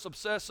 I have this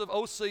obsessive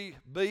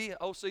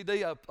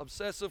OCD,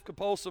 obsessive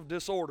compulsive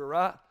disorder,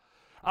 right?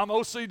 I'm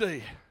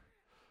OCD.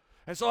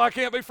 And so I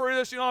can't be free of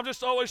this. I'm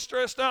just always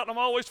stressed out and I'm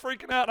always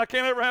freaking out and I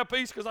can't ever have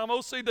peace because I'm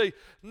OCD.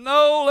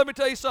 No, let me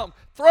tell you something.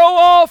 Throw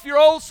off your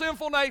old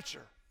sinful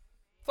nature.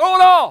 Throw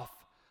it off.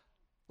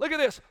 Look at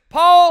this.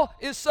 Paul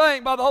is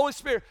saying by the Holy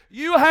Spirit,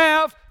 you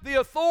have the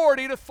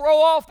authority to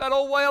throw off that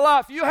old way of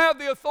life. You have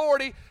the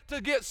authority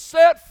to get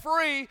set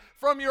free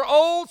from your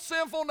old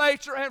sinful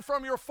nature and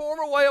from your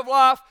former way of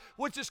life,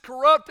 which is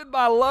corrupted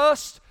by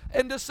lust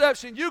and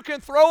deception. You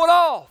can throw it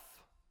off,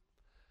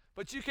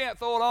 but you can't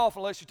throw it off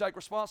unless you take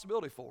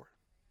responsibility for it.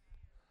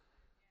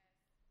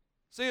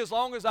 See, as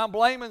long as I'm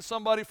blaming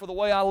somebody for the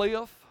way I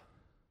live,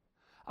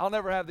 I'll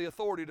never have the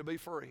authority to be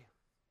free.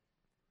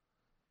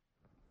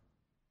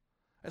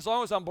 As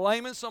long as I'm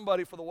blaming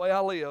somebody for the way I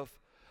live,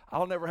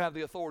 I'll never have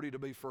the authority to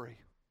be free.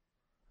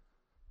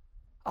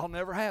 I'll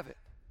never have it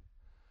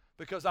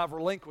because I've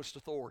relinquished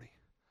authority.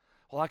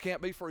 Well, I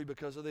can't be free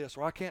because of this,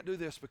 or I can't do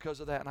this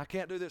because of that, and I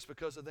can't do this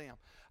because of them.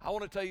 I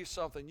want to tell you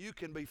something. You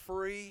can be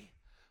free,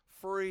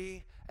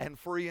 and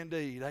free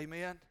indeed.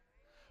 Amen?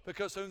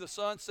 Because whom the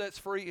Son sets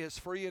free is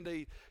free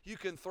indeed. You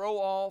can throw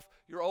off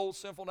your old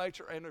sinful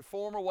nature and your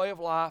former way of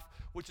life,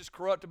 which is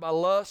corrupted by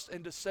lust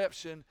and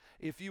deception,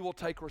 if you will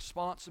take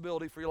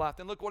responsibility for your life.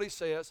 Then look what he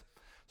says.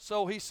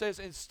 So he says,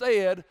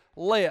 instead,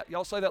 let.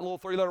 Y'all say that little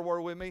 3-letter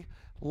word with me.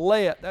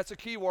 Let. That's a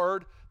key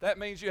word. That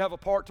means you have a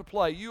part to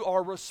play. You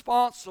are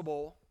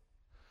responsible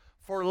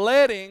for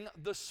letting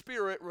the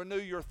Spirit renew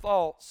your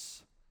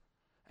thoughts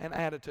and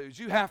attitudes.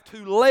 You have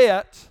to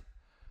let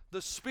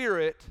the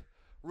Spirit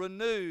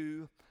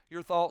renew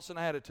your thoughts and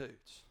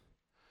attitudes.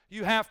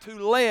 You have to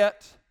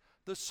let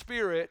the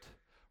Spirit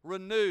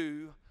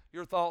renew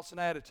your thoughts and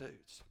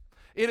attitudes.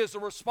 It is a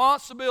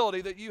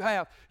responsibility that you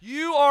have.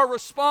 You are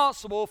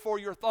responsible for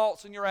your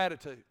thoughts and your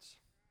attitudes.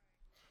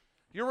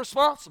 You're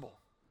responsible.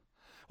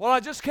 Well, I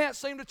just can't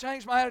seem to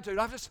change my attitude.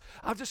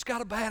 I've just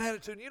got a bad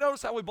attitude. You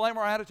notice how we blame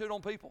our attitude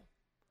on people?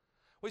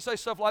 We say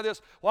stuff like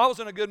this, well, I was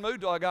in a good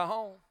mood till I got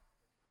home.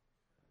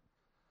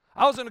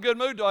 I was in a good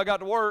mood till I got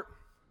to work.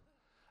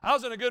 I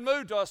was in a good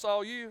mood till I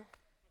saw you.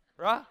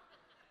 Right?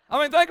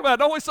 I mean, think about it.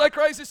 Don't we say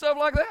crazy stuff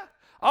like that?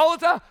 All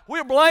the time.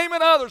 We're blaming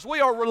others. We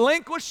are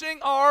relinquishing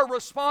our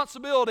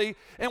responsibility,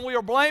 and we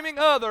are blaming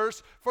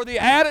others for the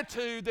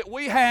attitude that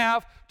we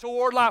have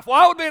toward life.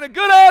 Well, I would be in a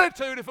good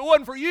attitude if it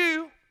wasn't for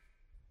you.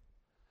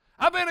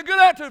 I'd be in a good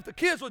attitude if the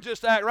kids would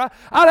just act right.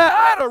 I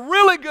had a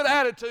really good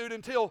attitude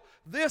until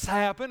this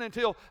happened,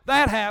 until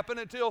that happened,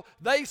 until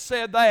they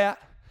said that.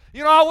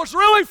 You know, I was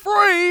really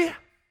free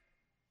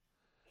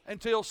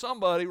until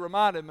somebody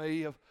reminded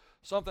me of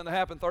something that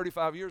happened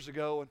 35 years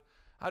ago, and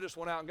I just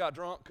went out and got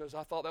drunk because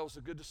I thought that was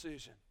a good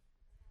decision.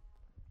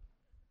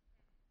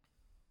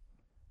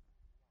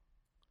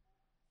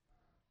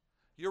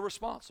 You're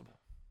responsible.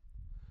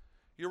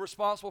 You're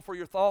responsible for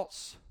your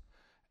thoughts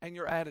and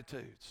your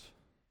attitudes.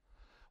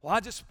 Well,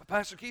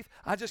 Pastor Keith,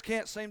 I just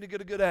can't seem to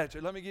get a good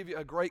attitude. Let me give you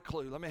a great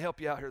clue. Let me help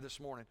you out here this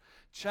morning.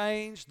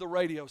 Change the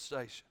radio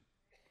station.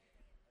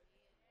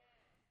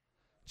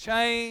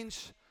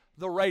 Change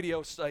the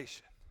radio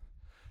station.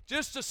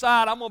 Just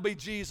decide I'm going to be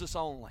Jesus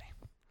only.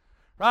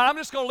 Right? I'm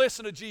just going to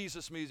listen to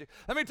Jesus music.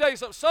 Let me tell you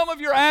something. Some of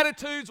your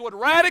attitudes would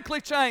radically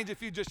change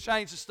if you just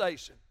change the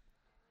station.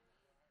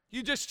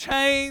 You just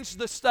change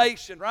the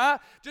station, right?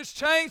 Just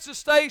change the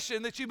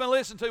station that you've been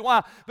listening to.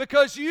 Why?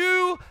 Because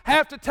you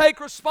have to take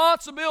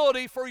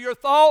responsibility for your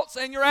thoughts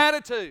and your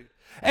attitude.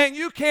 And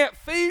you can't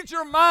feed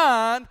your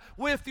mind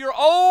with your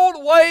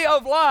old way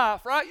of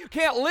life, right? You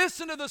can't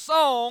listen to the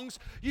songs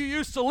you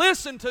used to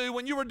listen to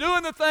when you were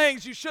doing the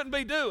things you shouldn't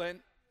be doing,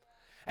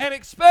 and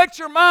expect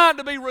your mind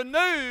to be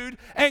renewed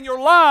and your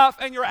life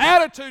and your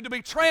attitude to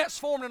be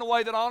transformed in a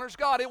way that honors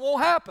God. It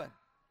won't happen.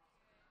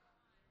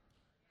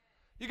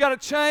 You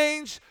got to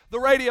change the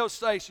radio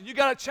station. You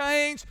got to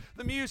change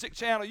the music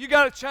channel. You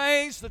got to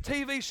change the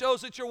TV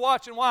shows that you're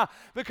watching. Why?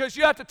 Because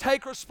you have to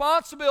take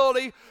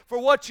responsibility for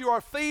what you are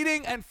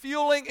feeding and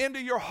fueling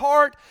into your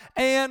heart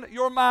and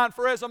your mind.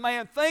 For as a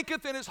man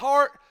thinketh in his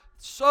heart,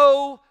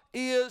 so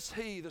is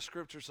he, the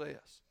Scripture says.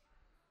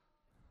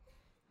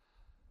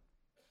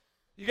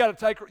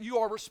 You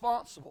are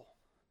responsible.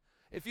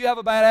 If you have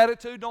a bad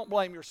attitude, don't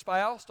blame your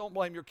spouse, don't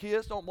blame your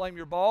kids, don't blame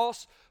your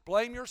boss,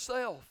 blame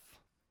yourself.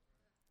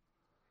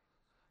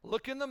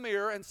 Look in the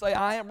mirror and say,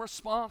 I am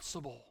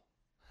responsible.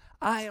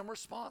 I am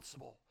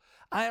responsible.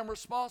 I am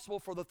responsible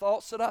for the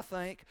thoughts that I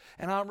think,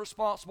 and I'm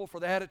responsible for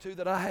the attitude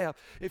that I have.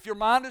 If your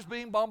mind is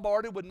being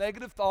bombarded with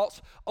negative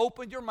thoughts,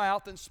 open your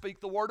mouth and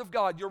speak the Word of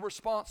God. You're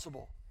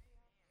responsible.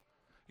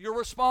 You're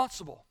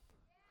responsible.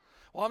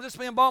 Well, I'm just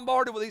being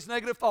bombarded with these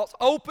negative thoughts.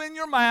 Open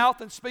your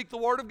mouth and speak the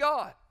Word of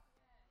God.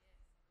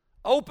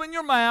 Open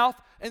your mouth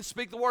and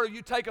speak the Word.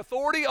 You take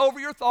authority over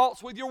your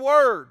thoughts with your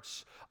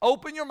words.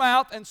 Open your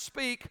mouth and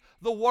speak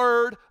the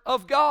Word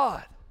of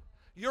God.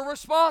 You're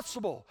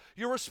responsible.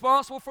 You're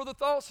responsible for the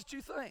thoughts that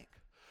you think.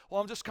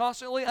 Well, I'm just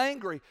constantly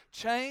angry.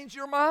 Change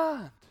your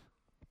mind.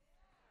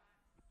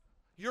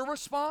 You're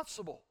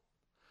responsible.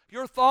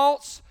 Your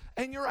thoughts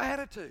and your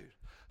attitude.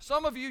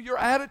 Some of you, your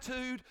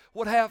attitude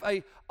would have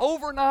an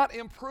overnight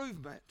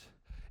improvement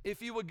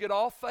if you would get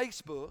off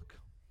Facebook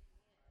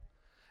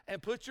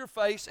and put your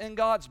face in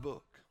God's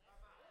book.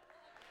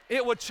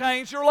 It would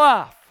change your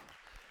life.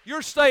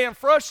 You're staying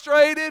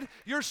frustrated,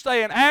 you're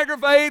staying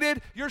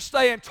aggravated, you're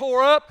staying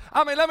tore up.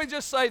 I mean, let me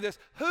just say this.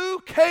 Who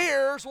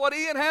cares what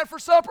Ian had for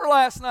supper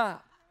last night?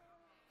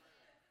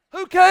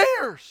 Who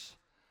cares?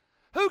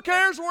 Who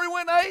cares where he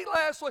went and ate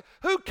last week?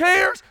 Who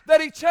cares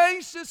that he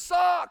changed his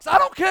socks? I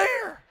don't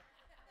care.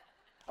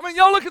 I mean,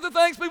 y'all look at the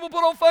things people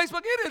put on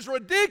Facebook. It is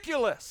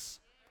ridiculous.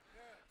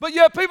 But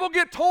yet people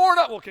get torn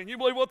up. Well, can you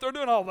believe what they're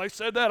doing? Oh, they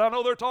said that. I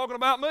know they're talking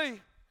about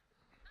me.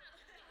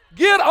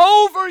 Get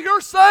over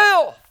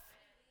yourself.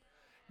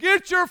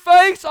 Get your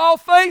face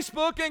off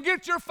Facebook and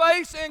get your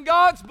face in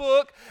God's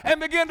book and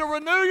begin to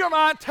renew your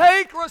mind.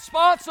 Take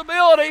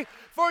responsibility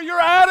for your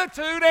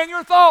attitude and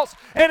your thoughts.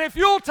 And if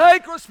you'll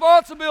take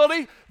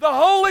responsibility, the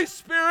Holy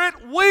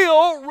Spirit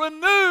will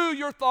renew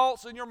your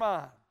thoughts and your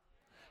mind.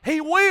 He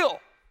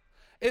will.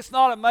 It's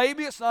not a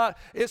maybe. It's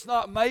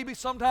not maybe.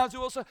 Sometimes He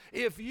will say,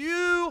 if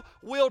you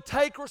will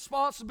take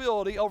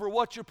responsibility over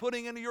what you're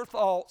putting into your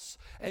thoughts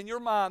and your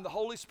mind, the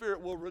Holy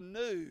Spirit will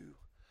renew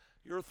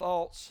your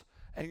thoughts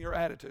and your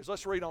attitudes.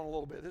 Let's read on a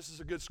little bit. This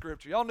is a good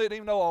scripture. Y'all didn't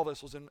even know all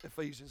this was in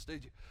Ephesians,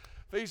 did you?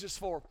 Ephesians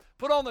 4.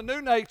 Put on the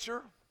new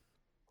nature,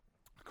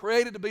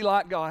 created to be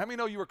like God. How many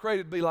know you were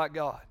created to be like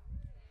God?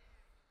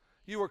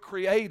 You were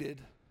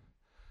created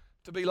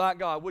to be like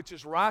God, which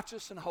is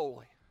righteous and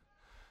holy.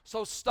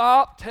 So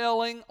stop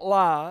telling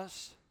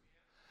lies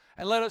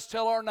and let us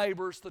tell our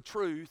neighbors the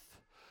truth,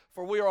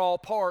 for we are all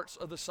parts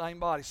of the same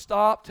body.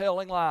 Stop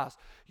telling lies.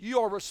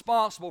 You are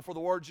responsible for the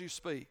words you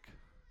speak.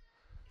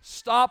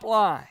 Stop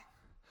lying.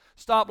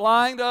 Stop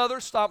lying to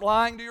others. Stop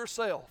lying to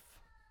yourself.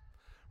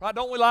 Right?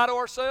 Don't we lie to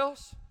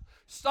ourselves?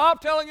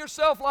 Stop telling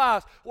yourself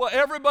lies. Well,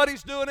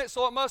 everybody's doing it,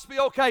 so it must be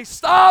okay.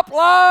 Stop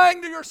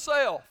lying to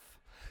yourself.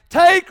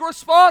 Take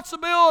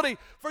responsibility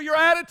for your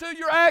attitude,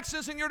 your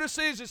actions, and your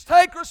decisions.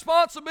 Take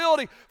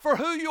responsibility for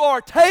who you are.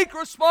 Take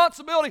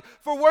responsibility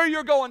for where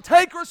you're going.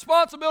 Take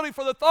responsibility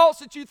for the thoughts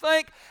that you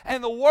think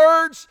and the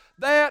words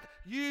that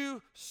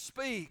you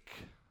speak.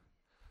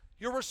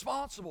 You're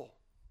responsible.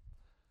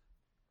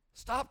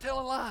 Stop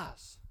telling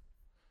lies.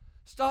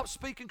 Stop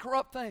speaking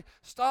corrupt things.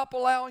 Stop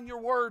allowing your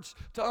words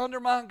to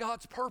undermine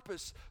God's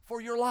purpose for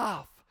your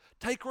life.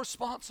 Take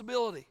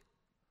responsibility.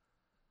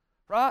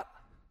 Right?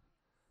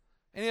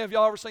 Any of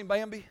y'all ever seen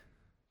Bambi?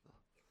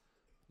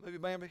 Movie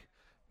Bambi?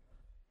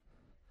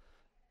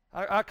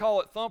 I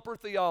call it Thumper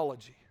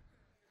theology.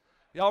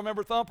 Y'all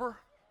remember Thumper?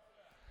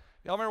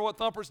 Y'all remember what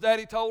Thumper's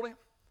daddy told him?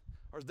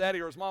 Or his daddy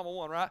or his mama,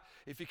 one, right?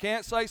 If you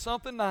can't say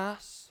something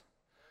nice,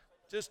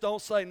 just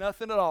don't say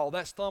nothing at all.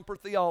 That's Thumper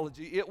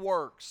theology. It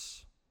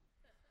works.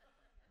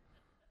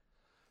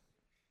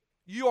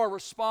 You are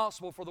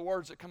responsible for the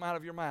words that come out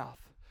of your mouth.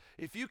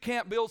 If you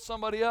can't build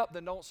somebody up,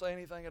 then don't say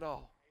anything at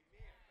all.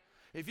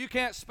 If you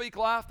can't speak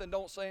life, then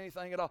don't say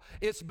anything at all.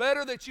 It's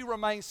better that you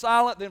remain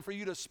silent than for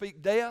you to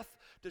speak death,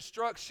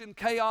 destruction,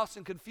 chaos,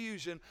 and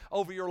confusion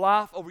over your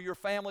life, over your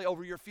family,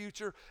 over your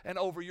future, and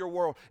over your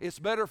world. It's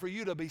better for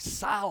you to be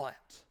silent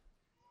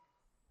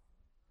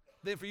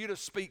than for you to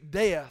speak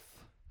death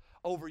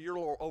over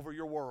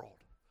your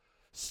world.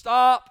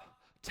 Stop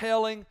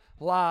telling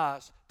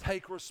lies.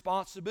 Take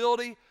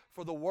responsibility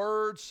for the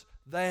words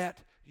that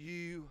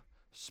you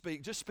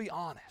speak. Just be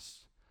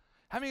honest.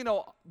 How many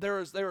know there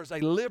is a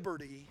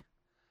liberty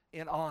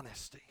in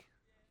honesty?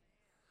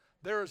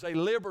 There is a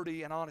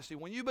liberty in honesty.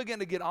 When you begin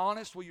to get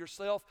honest with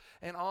yourself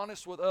and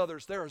honest with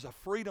others, there is a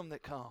freedom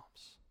that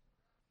comes.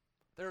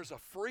 There is a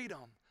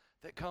freedom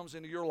that comes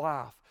into your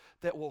life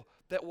that will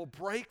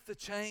break the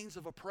chains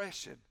of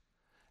oppression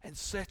and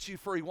set you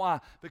free. Why?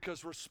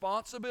 Because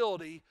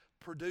responsibility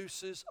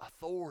produces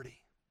authority.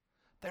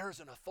 There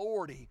is an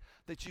authority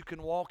that you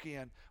can walk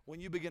in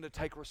when you begin to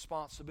take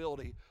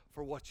responsibility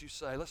for what you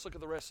say. Let's look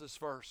at the rest of this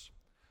verse.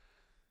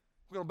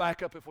 We're going to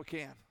back up if we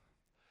can.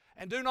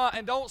 And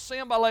don't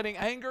sin by letting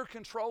anger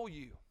control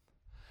you.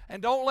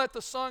 And don't let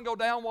the sun go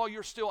down while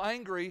you're still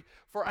angry,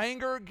 for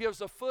anger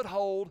gives a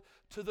foothold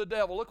to the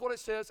devil. Look what it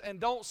says. And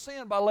don't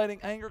sin by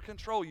letting anger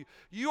control you.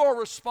 You are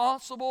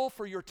responsible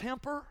for your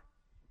temper.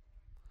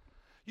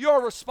 You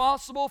are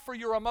responsible for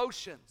your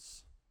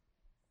emotions.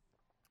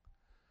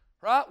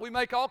 Right? We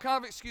make all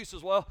kinds of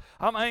excuses. Well,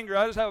 I'm angry.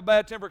 I just have a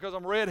bad temper because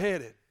I'm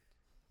redheaded.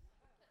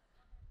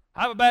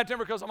 I have a bad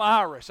temper because I'm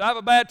Irish. I have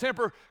a bad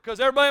temper because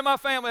everybody in my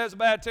family has a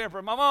bad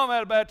temper. My mom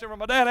had a bad temper.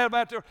 My dad had a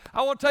bad temper.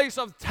 I want to tell you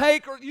something.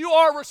 You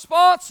are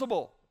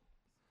responsible.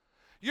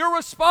 You're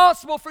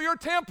responsible for your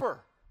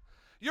temper.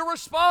 You're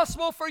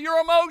responsible for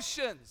your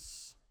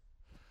emotions.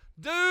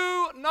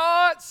 Do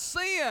not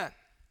sin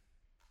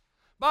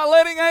by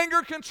letting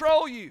anger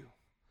control you.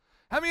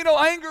 How many of you know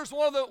anger is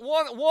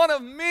one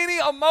of many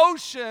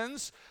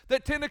emotions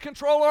that tend to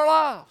control our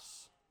lives?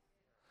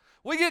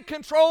 We get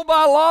controlled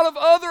by a lot of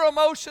other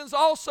emotions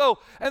also.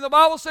 And the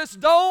Bible says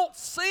don't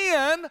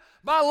sin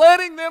by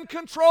letting them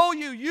control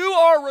you. You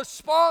are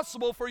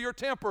responsible for your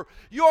temper.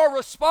 You are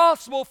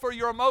responsible for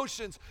your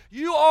emotions.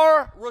 You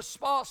are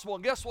responsible.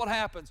 And guess what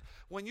happens?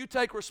 When you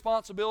take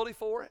responsibility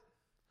for it,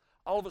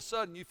 all of a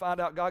sudden you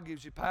find out God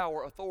gives you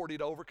power, authority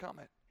to overcome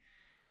it.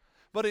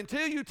 But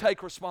until you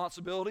take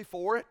responsibility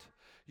for it,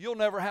 you'll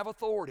never have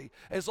authority.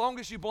 As long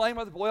as you blame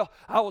other people, well,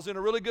 I was in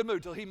a really good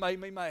mood till he made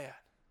me mad.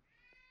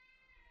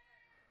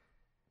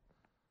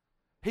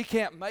 He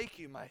can't make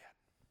you mad.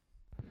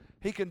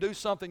 He can do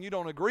something you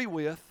don't agree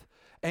with,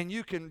 and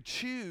you can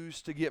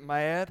choose to get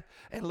mad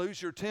and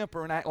lose your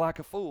temper and act like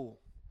a fool.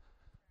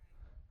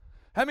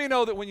 How many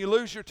know that when you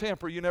lose your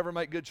temper, you never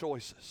make good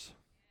choices?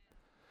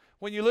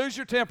 When you lose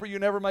your temper, you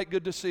never make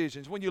good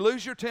decisions. When you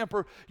lose your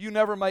temper, you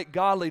never make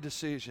godly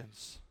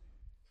decisions.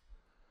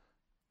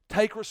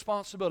 Take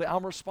responsibility.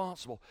 I'm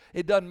responsible.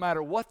 It doesn't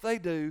matter what they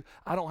do,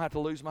 I don't have to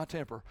lose my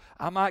temper.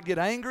 I might get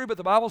angry, but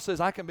the Bible says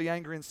I can be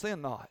angry and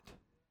sin not.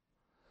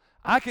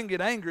 I can get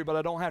angry, but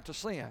I don't have to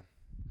sin.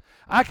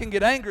 I can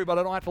get angry, but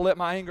I don't have to let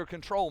my anger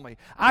control me.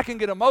 I can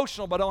get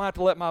emotional, but I don't have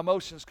to let my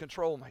emotions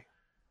control me.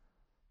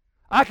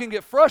 I can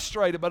get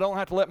frustrated, but I don't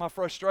have to let my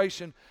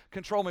frustration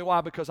control me. Why?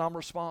 Because I'm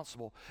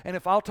responsible. And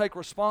if I'll take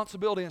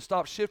responsibility and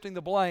stop shifting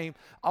the blame,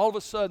 all of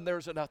a sudden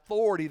there's an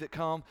authority that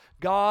comes.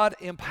 God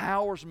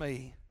empowers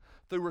me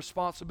through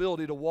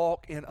responsibility to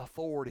walk in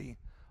authority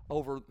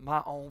over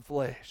my own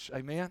flesh.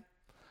 Amen?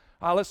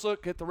 All right, let's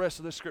look at the rest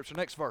of this scripture.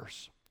 Next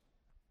verse.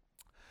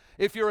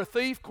 If you're a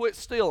thief, quit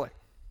stealing.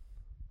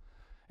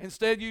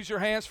 Instead, use your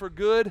hands for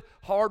good,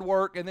 hard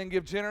work, and then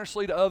give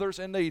generously to others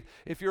in need.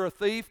 If you're a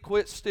thief,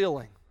 quit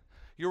stealing.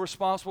 You're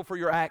responsible for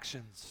your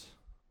actions.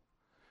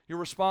 You're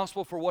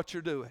responsible for what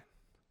you're doing.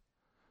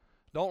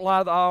 Don't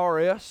lie to the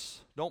IRS.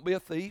 Don't be a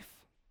thief.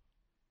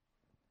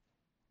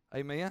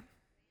 Amen?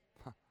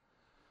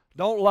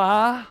 Don't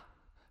lie.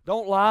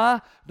 Don't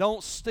lie.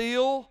 Don't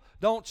steal.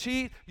 Don't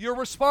cheat. You're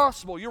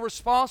responsible. You're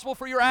responsible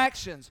for your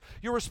actions.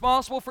 You're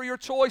responsible for your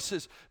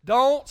choices.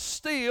 Don't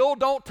steal.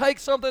 Don't take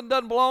something that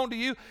doesn't belong to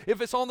you.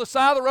 If it's on the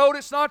side of the road,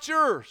 it's not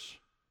yours.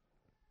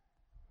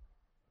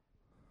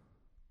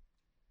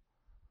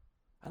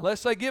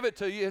 Unless they give it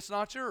to you, it's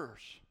not yours.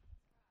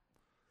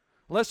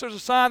 Unless there's a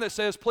sign that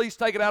says, please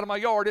take it out of my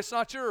yard, it's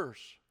not yours.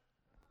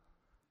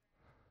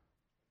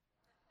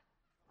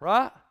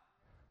 Right?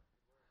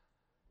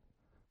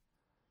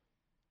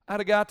 I had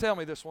a guy tell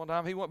me this one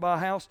time. He went by a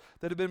house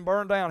that had been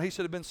burned down. He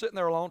said it had been sitting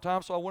there a long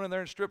time, so I went in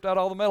there and stripped out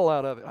all the metal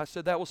out of it. I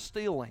said that was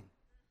stealing.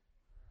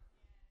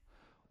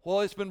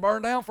 Well, it's been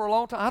burned down for a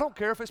long time. I don't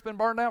care if it's been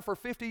burned down for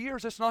 50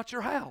 years. It's not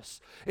your house.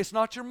 It's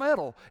not your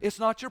metal. It's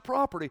not your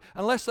property.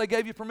 Unless they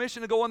gave you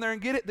permission to go in there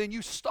and get it, then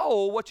you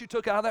stole what you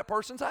took out of that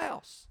person's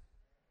house.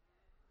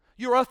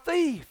 You're a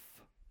thief.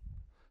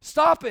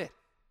 Stop it.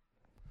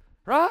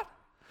 Right?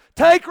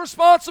 Take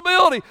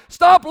responsibility.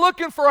 Stop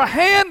looking for a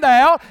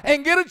handout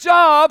and get a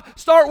job.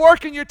 Start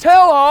working your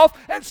tail off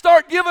and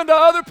start giving to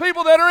other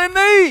people that are in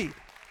need.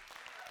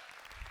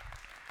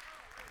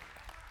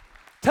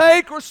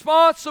 Take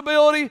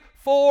responsibility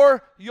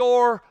for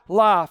your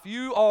life.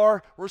 You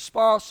are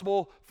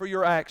responsible for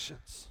your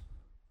actions.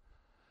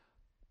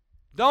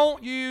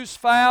 Don't use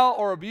foul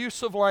or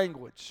abusive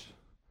language.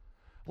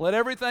 Let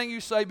everything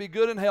you say be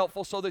good and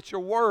helpful so that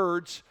your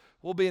words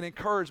will be an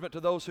encouragement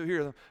to those who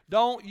hear them.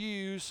 Don't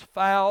use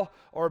foul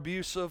or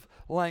abusive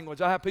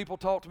language. I have people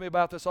talk to me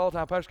about this all the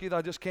time. Pastor Keith,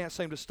 I just can't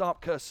seem to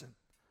stop cussing.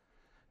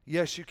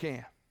 Yes, you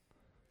can.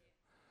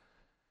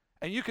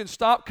 And you can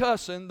stop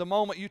cussing the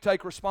moment you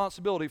take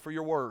responsibility for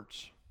your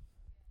words.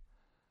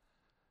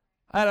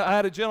 I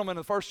had a gentleman in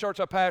the first church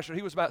I pastored.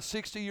 He was about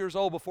 60 years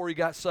old before he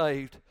got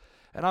saved.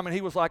 And he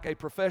was like a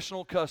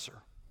professional cusser.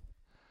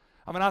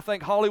 I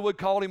think Hollywood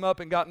called him up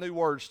and got new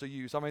words to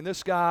use.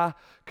 This guy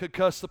could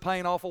cuss the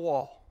paint off a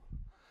wall.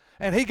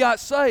 And he got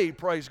saved,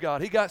 praise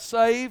God. He got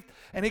saved,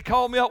 and he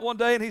called me up one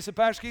day, and he said,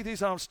 Pastor Keith, he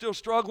said, I'm still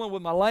struggling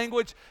with my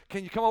language.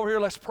 Can you come over here?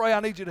 Let's pray.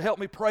 I need you to help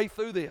me pray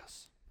through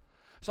this.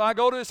 So I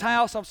go to his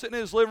house. I'm sitting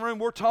in his living room.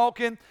 We're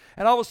talking,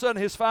 and all of a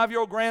sudden, his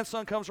 5-year-old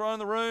grandson comes running in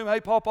the room. Hey,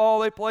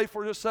 Pawpaw, they play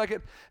for just a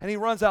second, and he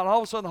runs out, and all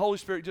of a sudden, the Holy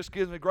Spirit just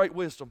gives me great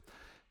wisdom.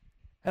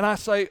 And I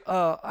said,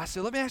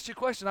 let me ask you a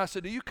question. I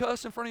said, do you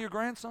cuss in front of your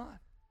grandson?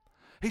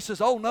 He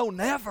says, oh, no,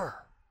 never.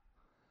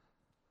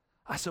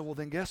 I said, well,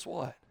 then guess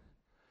what?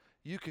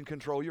 You can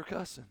control your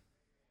cussing.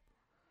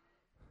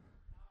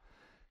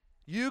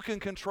 You can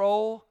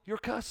control your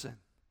cussing.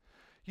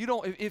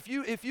 If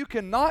you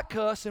cannot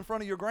cuss in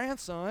front of your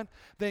grandson,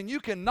 then you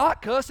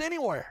cannot cuss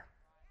anywhere.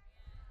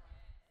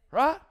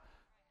 Right?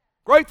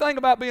 Great thing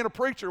about being a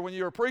preacher, when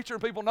you're a preacher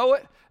and people know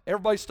it,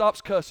 everybody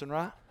stops cussing,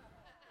 right?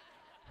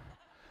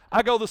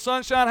 I go to the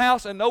Sunshine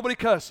House and nobody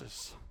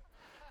cusses.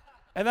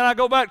 And then I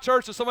go back to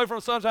church and somebody from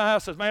the Sunshine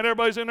House says, man,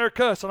 everybody's in there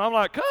cussing. I'm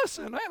like,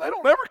 cussing? Man, they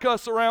don't ever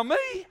cuss around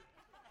me.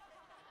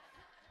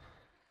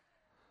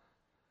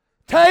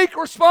 Take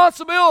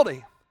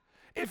responsibility.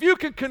 If you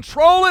can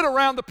control it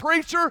around the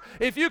preacher,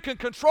 if you can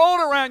control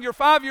it around your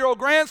 5-year-old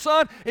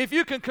grandson, if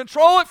you can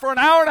control it for an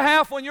hour and a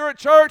half when you're at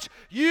church,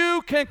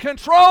 you can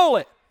control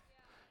it.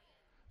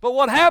 But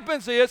what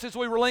happens is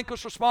we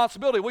relinquish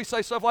responsibility. We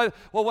say stuff like,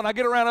 well, when I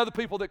get around other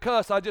people that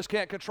cuss, I just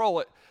can't control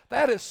it.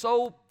 That's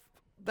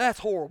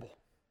horrible.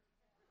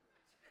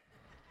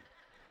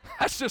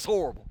 That's just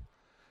horrible.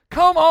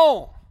 Come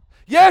on.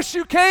 Yes,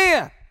 you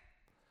can.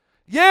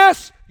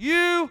 Yes,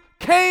 you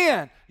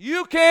can.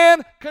 You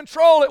can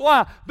control it.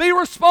 Why? Be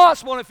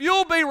responsible. And if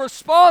you'll be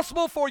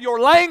responsible for your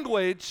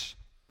language,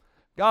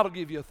 God will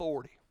give you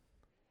authority.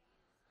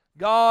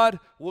 God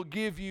will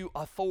give you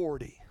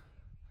authority.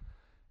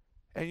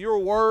 And your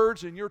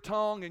words and your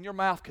tongue and your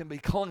mouth can be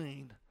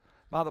cleaned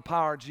by the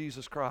power of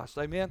Jesus Christ.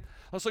 Amen?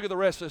 Let's look at the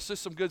rest of this. This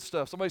is some good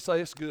stuff. Somebody say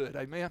it's good.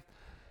 Amen?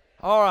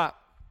 All right.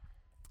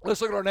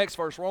 Let's look at our next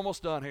verse. We're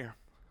almost done here.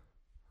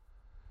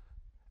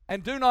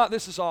 And do not,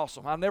 this is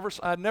awesome. I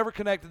never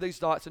connected these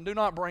dots. And do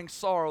not bring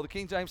sorrow. The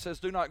King James says,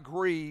 do not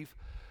grieve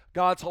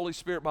God's Holy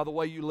Spirit by the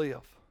way you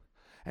live.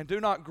 And do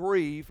not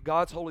grieve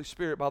God's Holy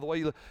Spirit by the way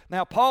you live.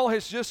 Now, Paul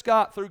has just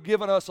got through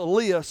giving us a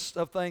list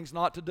of things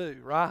not to do,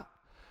 right?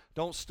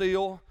 Don't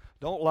steal,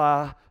 don't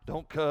lie,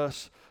 don't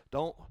cuss,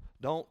 don't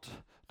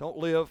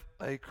live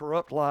a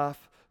corrupt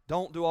life,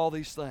 don't do all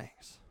these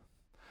things.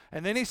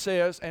 And then he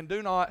says, and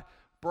do not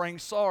bring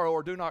sorrow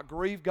or do not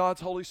grieve God's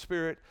Holy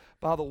Spirit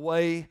by the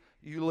way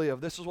you live.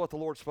 This is what the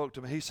Lord spoke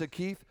to me. He said,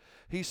 Keith,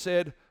 he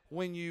said,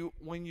 when you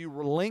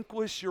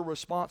relinquish your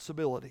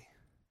responsibility,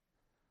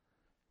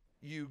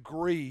 you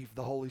grieve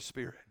the Holy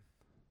Spirit.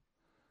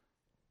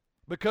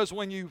 Because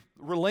when you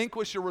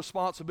relinquish your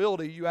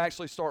responsibility, you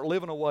actually start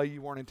living a way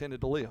you weren't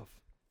intended to live.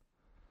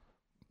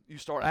 You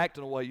start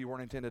acting a way you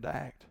weren't intended to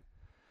act.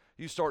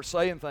 You start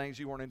saying things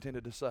you weren't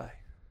intended to say.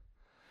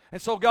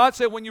 And so God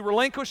said when you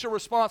relinquish your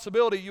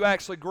responsibility, you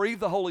actually grieve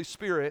the Holy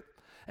Spirit.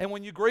 And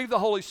when you grieve the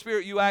Holy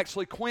Spirit, you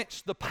actually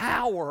quench the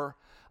power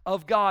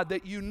of God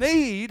that you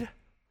need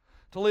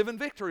to live in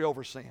victory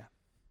over sin.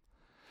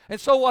 And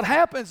so what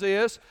happens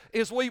is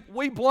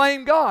we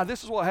blame God.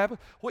 This is what happens.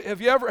 Have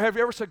you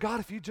ever said,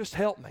 God, if you just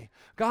help me.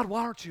 God,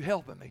 why aren't you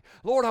helping me?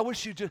 Lord, I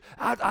wish you just,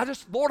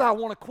 Lord, I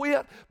want to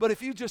quit, but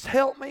if you just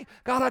help me,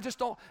 God, I just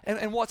don't.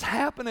 And what's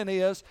happening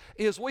is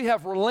we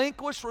have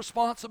relinquished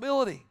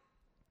responsibility.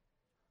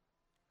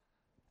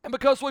 And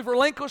because we've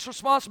relinquished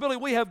responsibility,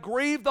 we have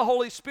grieved the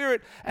Holy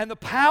Spirit, and the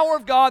power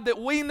of God that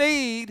we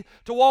need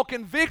to walk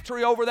in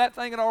victory over that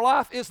thing in our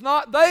life is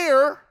not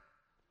there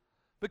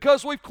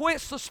because we've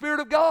quenched the Spirit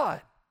of God.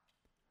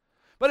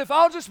 But if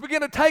I'll just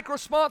begin to take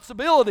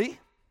responsibility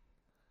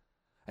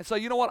and say,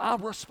 you know what,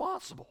 I'm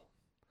responsible.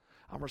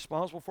 I'm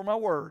responsible for my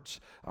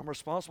words. I'm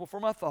responsible for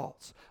my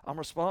thoughts. I'm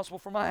responsible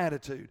for my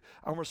attitude.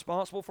 I'm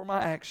responsible for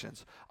my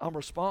actions. I'm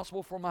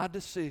responsible for my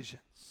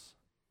decisions.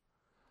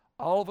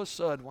 All of a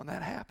sudden, when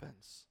that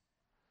happens,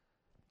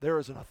 there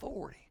is an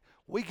authority.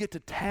 We get to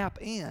tap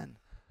in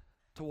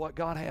to what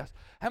God has.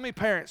 How many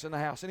parents in the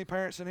house? Any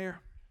parents in here?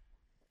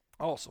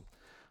 Awesome.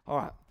 All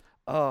right.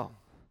 How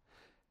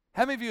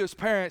many of you as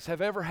parents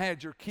have ever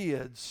had your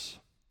kids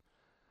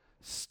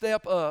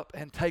step up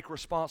and take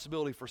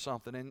responsibility for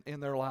something in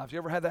their lives? You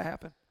ever had that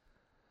happen?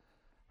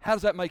 How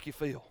does that make you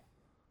feel?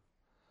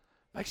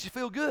 Makes you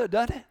feel good,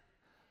 doesn't it?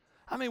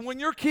 I mean, when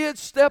your kids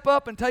step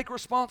up and take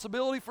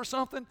responsibility for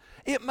something,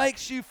 it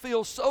makes you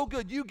feel so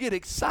good. You get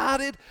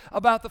excited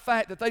about the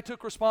fact that they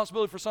took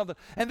responsibility for something.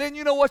 And then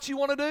you know what you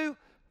want to do?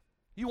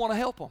 You want to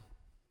help them.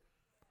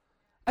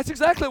 That's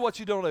exactly what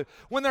you don't do.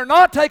 When they're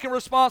not taking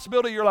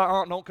responsibility, you're like,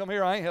 oh, don't come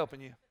here, I ain't helping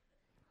you.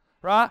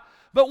 Right?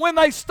 But when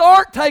they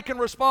start taking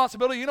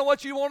responsibility, you know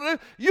what you want to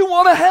do? You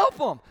want to help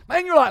them.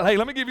 Man, you're like, hey,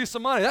 let me give you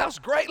some money. That was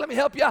great. Let me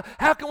help you out.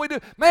 How can we do?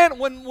 Man,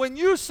 when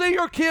you see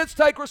your kids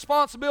take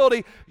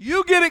responsibility,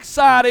 you get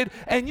excited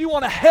and you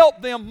want to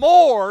help them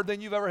more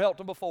than you've ever helped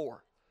them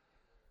before.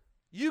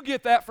 You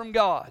get that from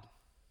God.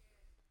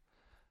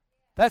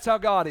 That's how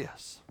God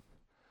is.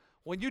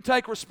 When you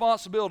take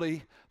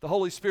responsibility, the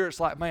Holy Spirit's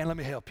like, man, let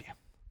me help you.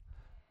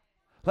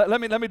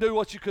 Let me do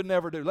what you could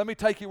never do. Let me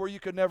take you where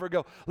you could never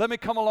go. Let me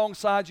come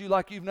alongside you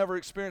like you've never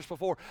experienced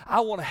before.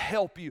 I want to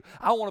help you.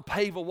 I want to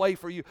pave a way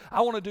for you.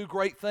 I want to do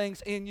great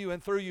things in you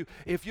and through you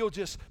if you'll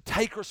just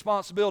take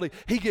responsibility.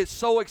 He gets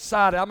so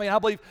excited. I mean, I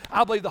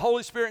believe the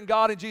Holy Spirit and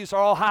God and Jesus are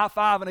all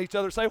high-fiving each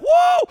other, saying,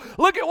 whoa,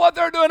 look at what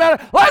they're doing.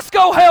 Let's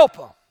go help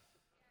them.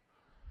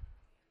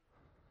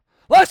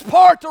 Let's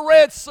part the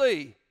Red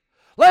Sea.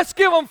 Let's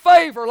give them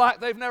favor like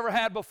they've never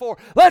had before.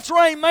 Let's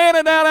rain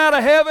manna down out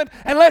of heaven,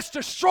 and let's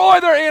destroy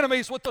their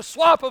enemies with the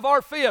swap of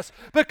our fists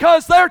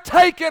because they're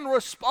taking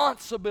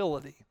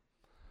responsibility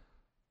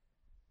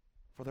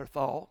for their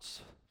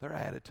thoughts, their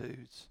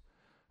attitudes,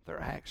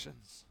 their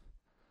actions,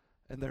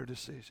 and their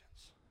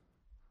decisions.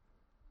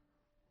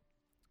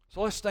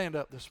 So let's stand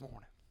up this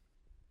morning.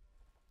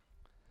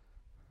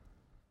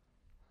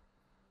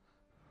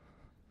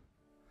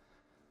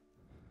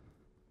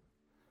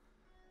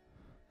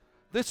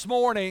 This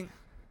morning,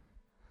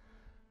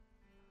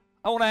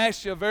 I want to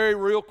ask you a very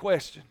real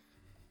question.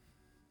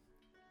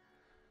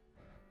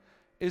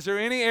 Is there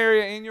any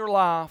area in your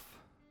life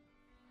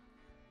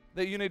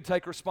that you need to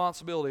take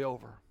responsibility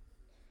over?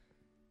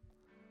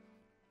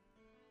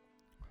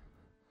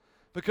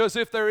 Because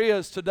if there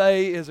is,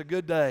 today is a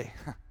good day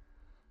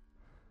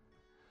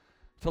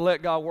to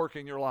let God work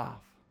in your life.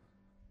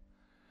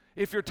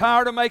 If you're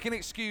tired of making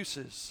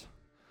excuses,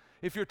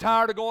 if you're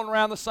tired of going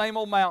around the same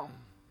old mountain,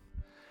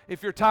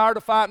 if you're tired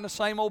of fighting the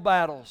same old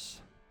battles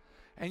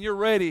and you're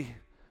ready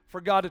for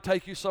God to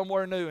take you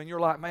somewhere new and you're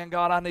like, man,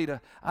 God, I need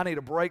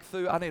a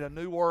breakthrough. I need a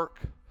new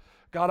work.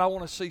 God, I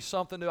want to see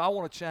something new. I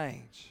want to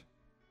change.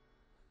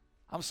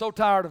 I'm so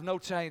tired of no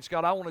change.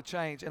 God, I want to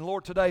change. And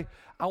Lord, today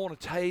I want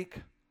to take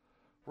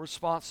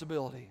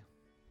responsibility.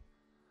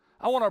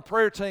 I want our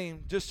prayer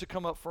team just to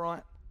come up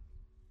front.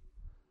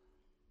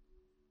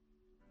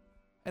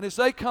 And as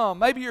they come,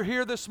 maybe you're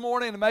here this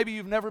morning and maybe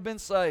you've never been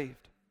saved.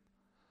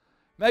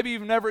 Maybe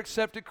you've never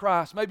accepted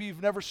Christ. Maybe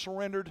you've never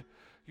surrendered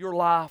your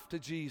life to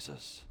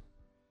Jesus.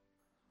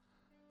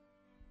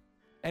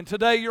 And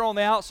today you're on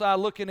the outside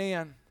looking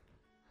in.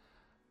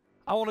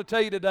 I want to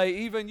tell you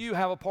today, even you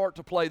have a part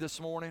to play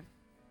this morning.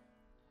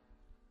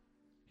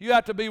 You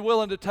have to be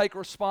willing to take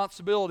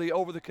responsibility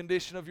over the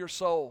condition of your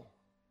soul.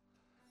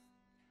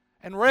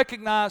 And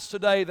recognize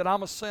today that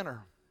I'm a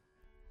sinner.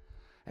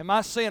 And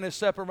my sin has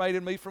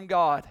separated me from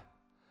God.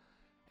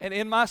 And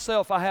in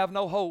myself I have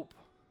no hope.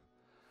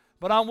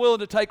 But I'm willing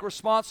to take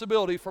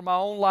responsibility for my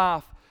own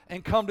life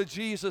and come to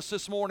Jesus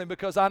this morning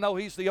because I know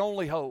He's the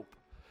only hope.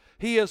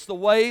 He is the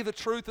way, the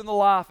truth, and the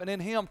life. And in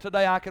Him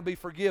today I can be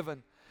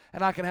forgiven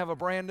and I can have a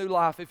brand new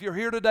life. If you're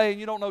here today and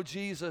you don't know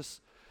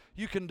Jesus,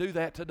 you can do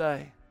that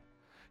today.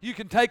 You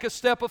can take a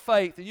step of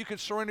faith and you can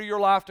surrender your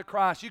life to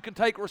Christ. You can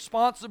take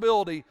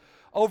responsibility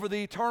over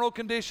the eternal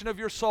condition of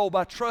your soul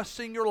by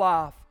trusting your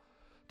life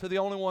to the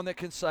only one that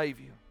can save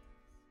you.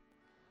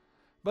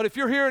 But if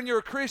you're here and you're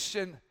a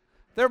Christian,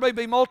 there may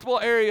be multiple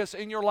areas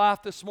in your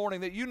life this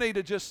morning that you need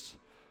to just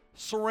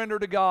surrender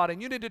to God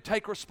and you need to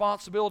take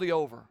responsibility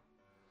over.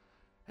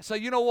 and say,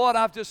 you know what,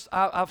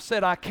 I've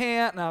said I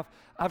can't, and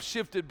I've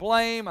shifted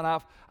blame, and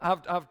I've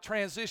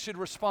transitioned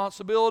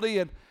responsibility,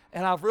 and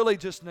I've really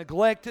just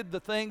neglected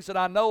the things that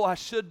I know I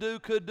should do,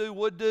 could do,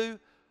 would do.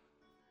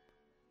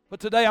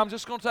 But today I'm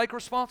just going to take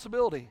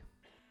responsibility.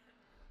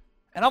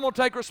 And I'm going to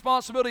take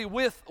responsibility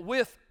with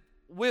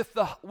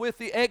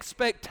the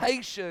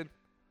expectation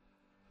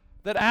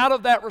that out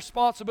of that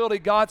responsibility,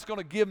 God's going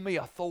to give me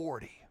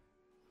authority.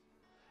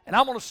 And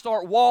I'm going to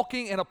start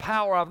walking in a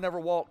power I've never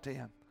walked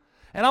in.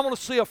 And I'm going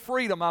to see a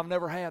freedom I've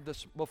never had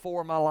this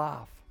before in my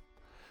life.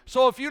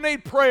 So if you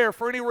need prayer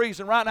for any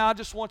reason right now, I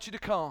just want you to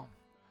come.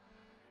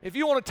 If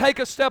you want to take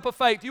a step of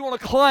faith, you want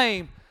to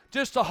claim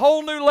just a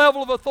whole new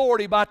level of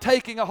authority by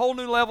taking a whole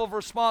new level of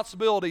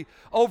responsibility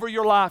over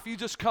your life, you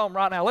just come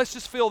right now. Let's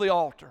just fill the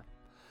altar.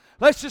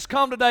 Let's just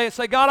come today and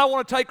say, God, I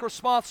want to take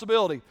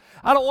responsibility.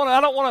 I don't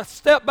want to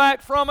step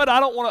back from it. I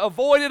don't want to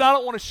avoid it. I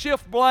don't want to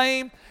shift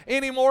blame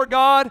anymore,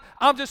 God.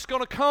 I'm just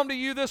going to come to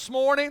you this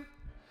morning.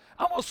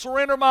 I'm going to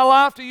surrender my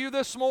life to you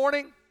this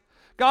morning.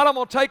 God, I'm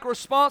going to take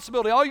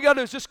responsibility. All you got to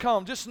do is just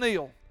come, just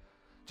kneel.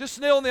 Just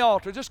kneel in the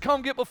altar. Just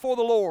come get before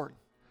the Lord.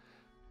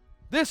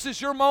 This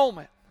is your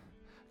moment.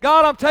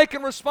 God, I'm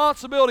taking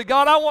responsibility.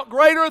 God, I want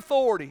greater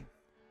authority.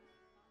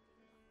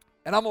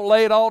 And I'm going to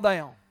lay it all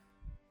down.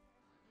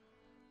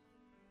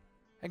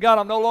 And God,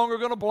 I'm no longer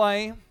going to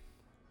blame.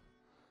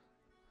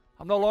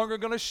 I'm no longer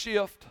going to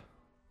shift.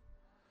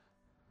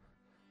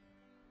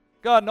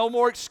 God, no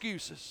more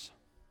excuses.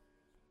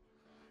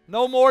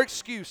 No more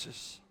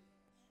excuses.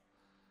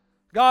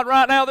 God,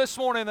 right now this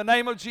morning, in the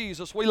name of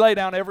Jesus, we lay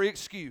down every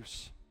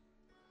excuse.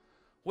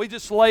 We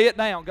just lay it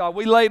down, God.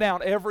 We lay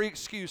down every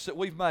excuse that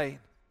we've made.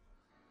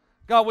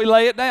 God, we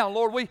lay it down.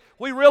 Lord,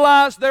 we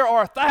realize there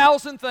are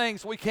 1,000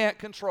 things we can't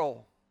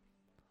control.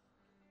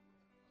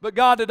 But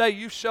God, today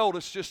you've showed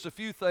us just a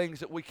few things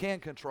that we can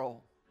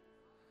control.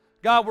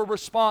 God, we're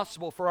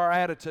responsible for our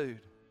attitude.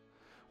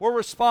 We're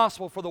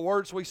responsible for the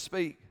words we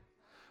speak.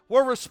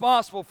 We're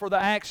responsible for the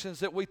actions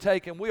that we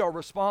take, and we are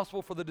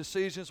responsible for the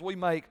decisions we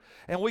make,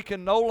 and we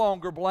can no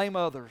longer blame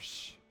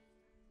others.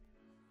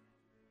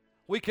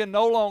 We can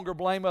no longer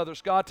blame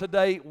others. God,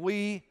 today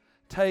we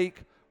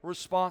take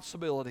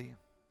responsibility,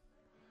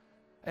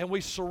 and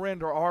we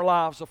surrender our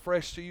lives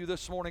afresh to you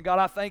this morning. God,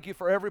 I thank you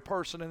for every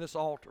person in this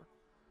altar.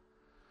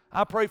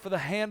 I pray for the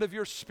hand of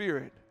your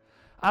Spirit.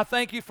 I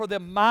thank you for the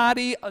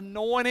mighty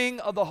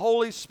anointing of the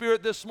Holy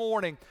Spirit this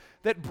morning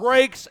that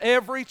breaks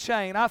every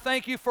chain. I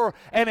thank you for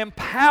an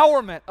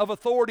empowerment of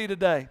authority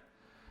today.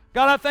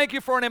 God, I thank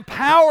you for an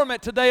empowerment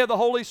today of the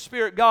Holy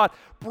Spirit. God,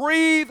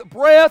 breathe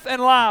breath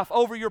and life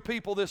over your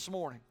people this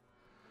morning.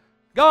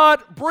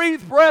 God,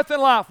 breathe breath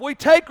and life. We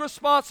take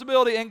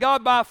responsibility, and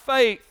God, by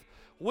faith,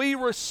 we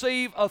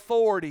receive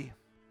authority.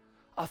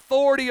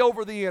 Authority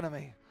over the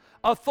enemy.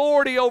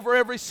 Authority over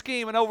every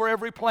scheme and over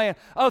every plan.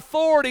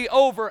 Authority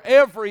over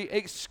every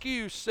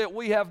excuse that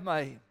we have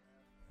made.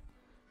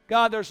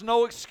 God, there's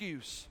no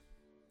excuse.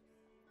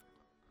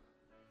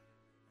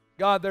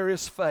 God, there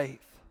is faith.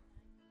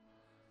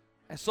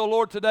 And so,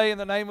 Lord, today in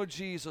the name of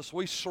Jesus,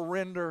 we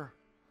surrender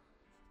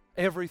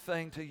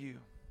everything to you.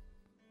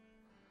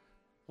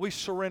 We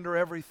surrender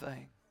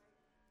everything.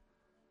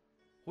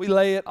 We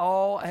lay it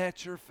all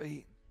at your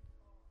feet.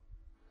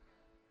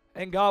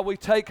 And God, we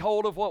take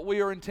hold of what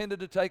we are intended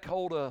to take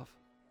hold of.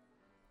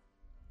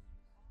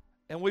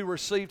 And we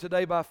receive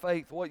today by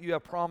faith what you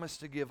have promised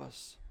to give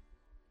us.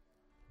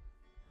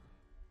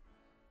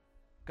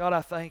 God,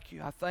 I thank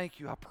you. I thank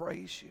you. I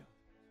praise you.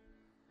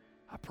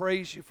 I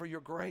praise you for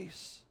your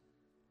grace.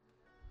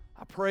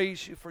 I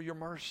praise you for your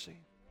mercy.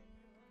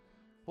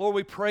 Lord,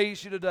 we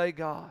praise you today,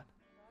 God,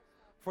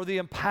 for the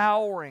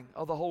empowering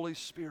of the Holy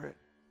Spirit.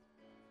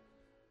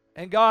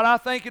 And God, I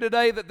thank you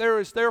today that there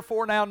is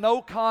therefore now no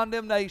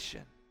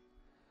condemnation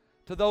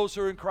to those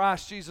who are in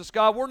Christ Jesus.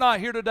 God, we're not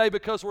here today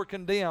because we're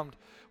condemned.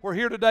 We're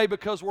here today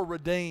because we're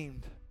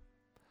redeemed.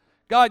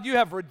 God, you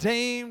have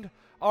redeemed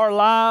our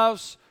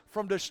lives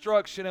from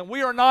destruction. And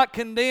we are not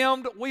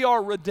condemned, we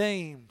are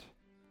redeemed.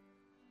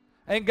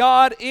 And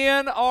God,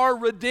 in our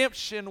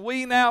redemption,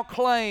 we now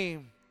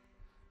claim,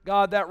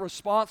 God, that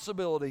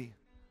responsibility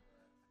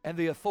and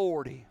the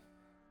authority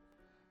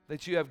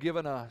that you have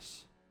given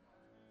us.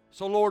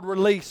 So, Lord,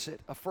 release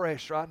it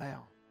afresh right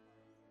now.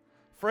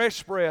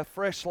 Fresh breath,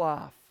 fresh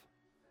life.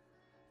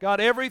 God,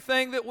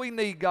 everything that we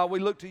need, God, we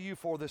look to you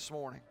for this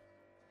morning.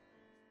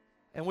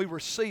 And we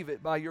receive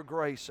it by your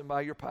grace and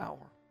by your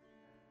power.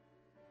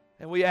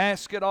 And we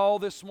ask it all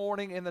this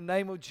morning in the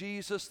name of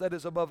Jesus that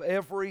is above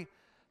every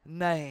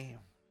name.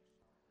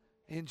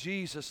 In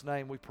Jesus'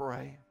 name we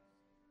pray.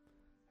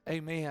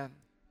 Amen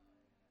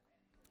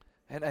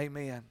and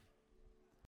amen.